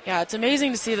 didn't they? Yeah, it's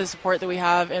amazing to see the support that we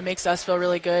have. It makes us feel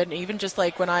really good. And even just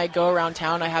when I go around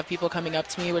town, I have people coming up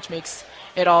to me, which makes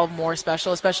it all more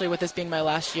special, especially with this being my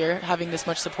last year. Having this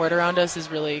much support around us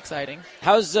is really exciting.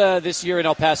 How's this year in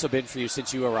El Paso been for you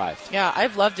since you arrived? Yeah,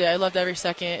 I've loved it. I loved every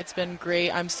second. It's been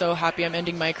great. I'm so happy I'm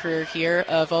ending my career here,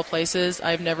 of all places.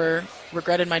 I've never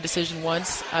regretted my decision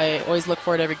once. I always look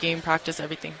forward to every game, practice,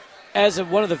 everything. As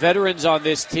one of the veterans on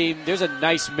this team, there's a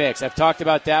nice mix. I've talked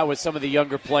about that with some of the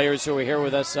younger players who were here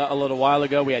with us a little while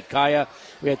ago. We had Kaya,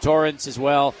 we had Torrance as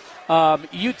well.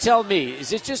 You tell me,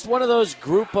 is it just one of those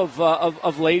group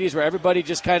of ladies where everybody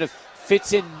just kind of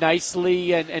fits in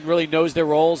nicely and really knows their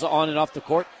roles on and off the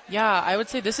court? Yeah, I would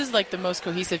say this is the most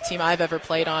cohesive team I've ever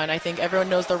played on. I think everyone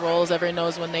knows their roles. Everyone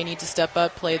knows when they need to step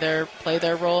up, play their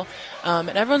role. And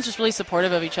everyone's just really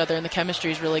supportive of each other, and the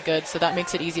chemistry is really good, so that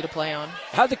makes it easy to play on.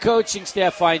 How'd the coaching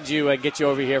staff find you and get you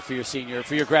over here for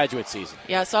your graduate season?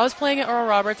 Yeah, so I was playing at Oral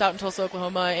Roberts out in Tulsa,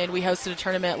 Oklahoma, and we hosted a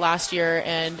tournament last year,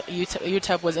 and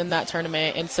UTEP was in that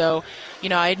tournament. And so,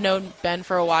 I had known Ben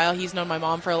for a while. He's known my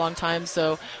mom for a long time,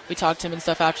 so we talked to him and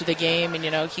stuff after the game, and,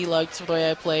 he liked the way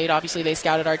I played. Obviously, they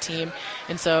scouted our team.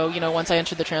 And so, once I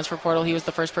entered the transfer portal, he was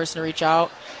the first person to reach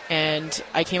out. And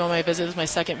I came on my visit. It was my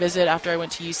second visit after I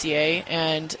went to UCA.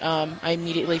 And I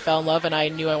immediately fell in love, and I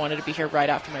knew I wanted to be here right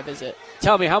after my visit.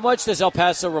 Tell me, how much does El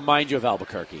Paso remind you of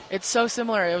Albuquerque? It's so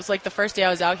similar. It was the first day I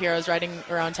was out here, I was riding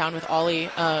around town with Ollie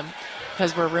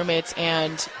because we're roommates.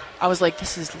 And I was like,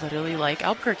 this is literally like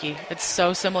Albuquerque. It's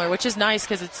so similar, which is nice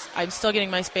because I'm still getting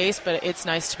my space, but it's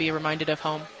nice to be reminded of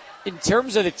home. In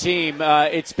terms of the team,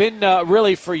 it's been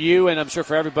really for you, and I'm sure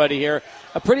for everybody here,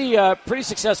 a pretty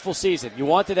successful season. You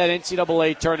wanted that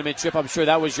NCAA tournament trip. I'm sure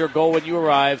that was your goal when you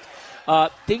arrived.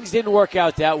 Things didn't work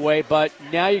out that way, but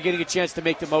now you're getting a chance to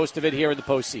make the most of it here in the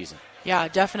postseason. Yeah,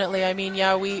 definitely.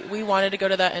 We wanted to go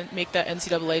to that and make that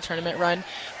NCAA tournament run,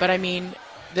 but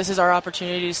this is our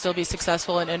opportunity to still be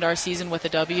successful and end our season with a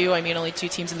W. Only 2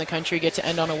 teams in the country get to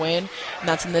end on a win, and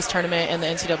that's in this tournament and the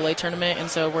NCAA tournament, and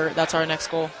so that's our next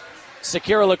goal.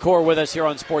 Sakira LaCour with us here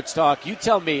on Sports Talk. You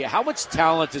tell me, how much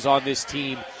talent is on this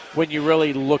team when you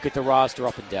really look at the roster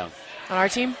up and down? On our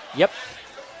team? Yep.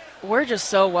 We're just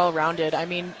so well-rounded. I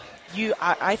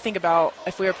think about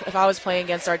if I was playing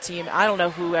against our team, I don't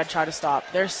know who I'd try to stop.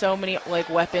 There's so many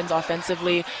weapons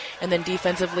offensively, and then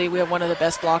defensively, we have one of the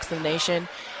best blocks in the nation,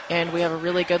 and we have a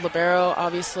really good libero.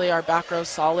 Obviously, our back row's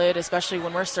solid, especially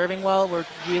when we're serving well. We're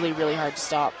really, really hard to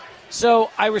stop.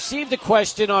 So I received a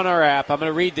question on our app. I'm going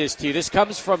to read this to you. This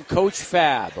comes from Coach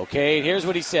Fab, okay? And here's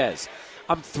what he says.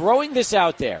 I'm throwing this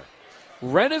out there.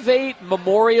 Renovate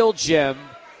Memorial Gym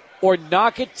or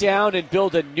knock it down and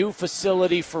build a new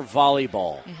facility for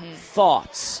volleyball. Mm-hmm.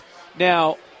 Thoughts?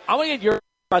 Now, I'm going to get your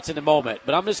thoughts in a moment,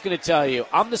 but I'm just going to tell you,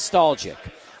 I'm nostalgic.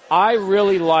 I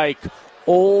really like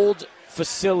old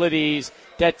facilities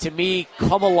that, to me,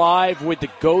 come alive with the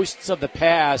ghosts of the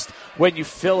past when you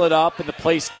fill it up and the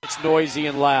place gets noisy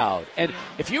and loud. And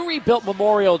if you rebuilt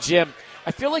Memorial Gym, I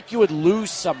feel like you would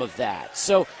lose some of that.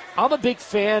 So I'm a big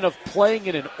fan of playing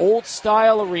in an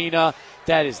old-style arena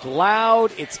that is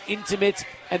loud, it's intimate,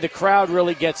 and the crowd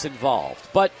really gets involved.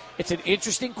 But it's an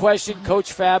interesting question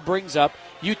Coach Fab brings up.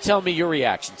 You tell me your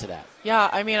reaction to that. Yeah,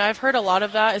 I've heard a lot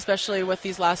of that, especially with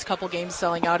these last couple games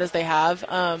selling out as they have.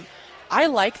 I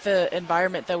like the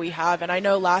environment that we have, and I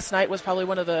know last night was probably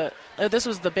this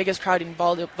was the biggest crowd in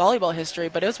volleyball history,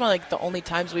 but it was one of the only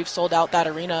times we've sold out that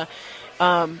arena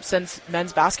since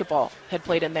men's basketball had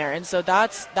played in there. And so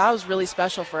that was really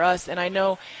special for us. And I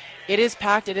know it is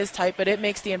packed, it is tight, but it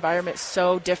makes the environment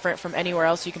so different from anywhere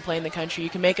else you can play in the country. You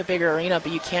can make a bigger arena,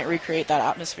 but you can't recreate that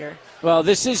atmosphere. Well,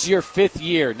 this is your 5th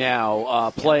year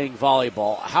now playing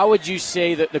volleyball. How would you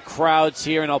say that the crowds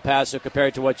here in El Paso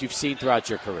compared to what you've seen throughout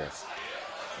your career?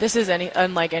 This is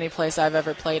unlike any place I've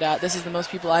ever played at. This is the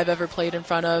most people I've ever played in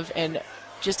front of, and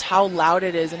just how loud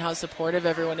it is and how supportive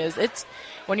everyone is. It's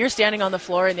when you're standing on the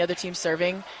floor and the other team's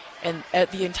serving and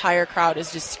the entire crowd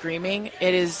is just screaming,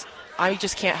 I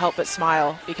just can't help but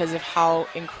smile because of how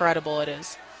incredible it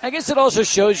is. I guess it also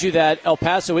shows you that El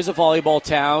Paso is a volleyball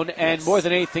town, and yes, more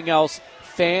than anything else,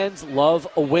 fans love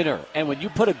a winner. And when you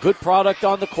put a good product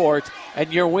on the court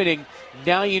and you're winning,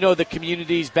 now you know the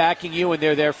community's backing you and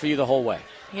they're there for you the whole way.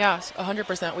 Yes,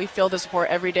 100%. We feel the support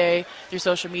every day through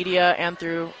social media and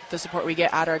through the support we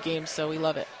get at our games, so we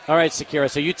love it. All right,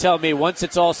 Sakira, so you tell me, once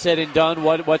it's all said and done,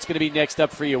 what's going to be next up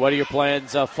for you? What are your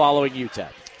plans following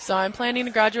UTEP? So I'm planning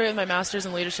to graduate with my master's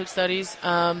in leadership studies,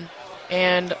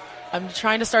 and I'm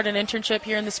trying to start an internship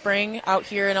here in the spring out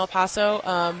here in El Paso,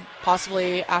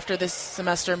 possibly after this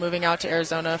semester moving out to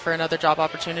Arizona for another job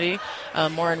opportunity,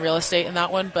 more in real estate in that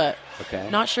one, but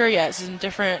not sure yet. This is in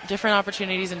different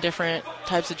opportunities and different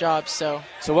types of jobs. So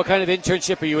what kind of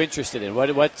internship are you interested in?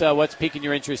 What's piquing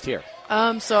your interest here?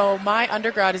 So my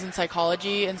undergrad is in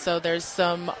psychology, and so there's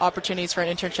some opportunities for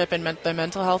an internship in the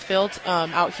mental health field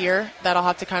out here that I'll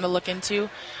have to kind of look into.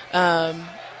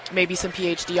 Maybe some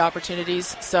PhD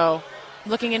opportunities. So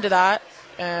looking into that,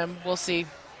 we'll see.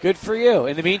 Good for you.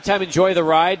 In the meantime, enjoy the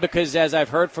ride, because as I've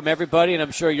heard from everybody, and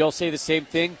I'm sure you'll say the same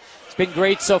thing, it's been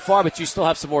great so far, but you still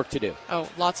have some work to do. Oh,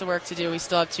 lots of work to do. We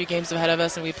still have 2 games ahead of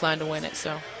us, and we plan to win it.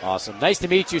 So awesome. Nice to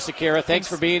meet you, Sakira. Thanks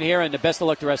for being here, and the best of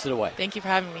luck the rest of the way. Thank you for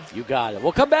having me. You got it.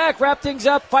 We'll come back, wrap things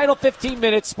up. Final 15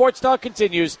 minutes. Sports Talk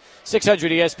continues.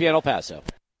 600 ESPN El Paso.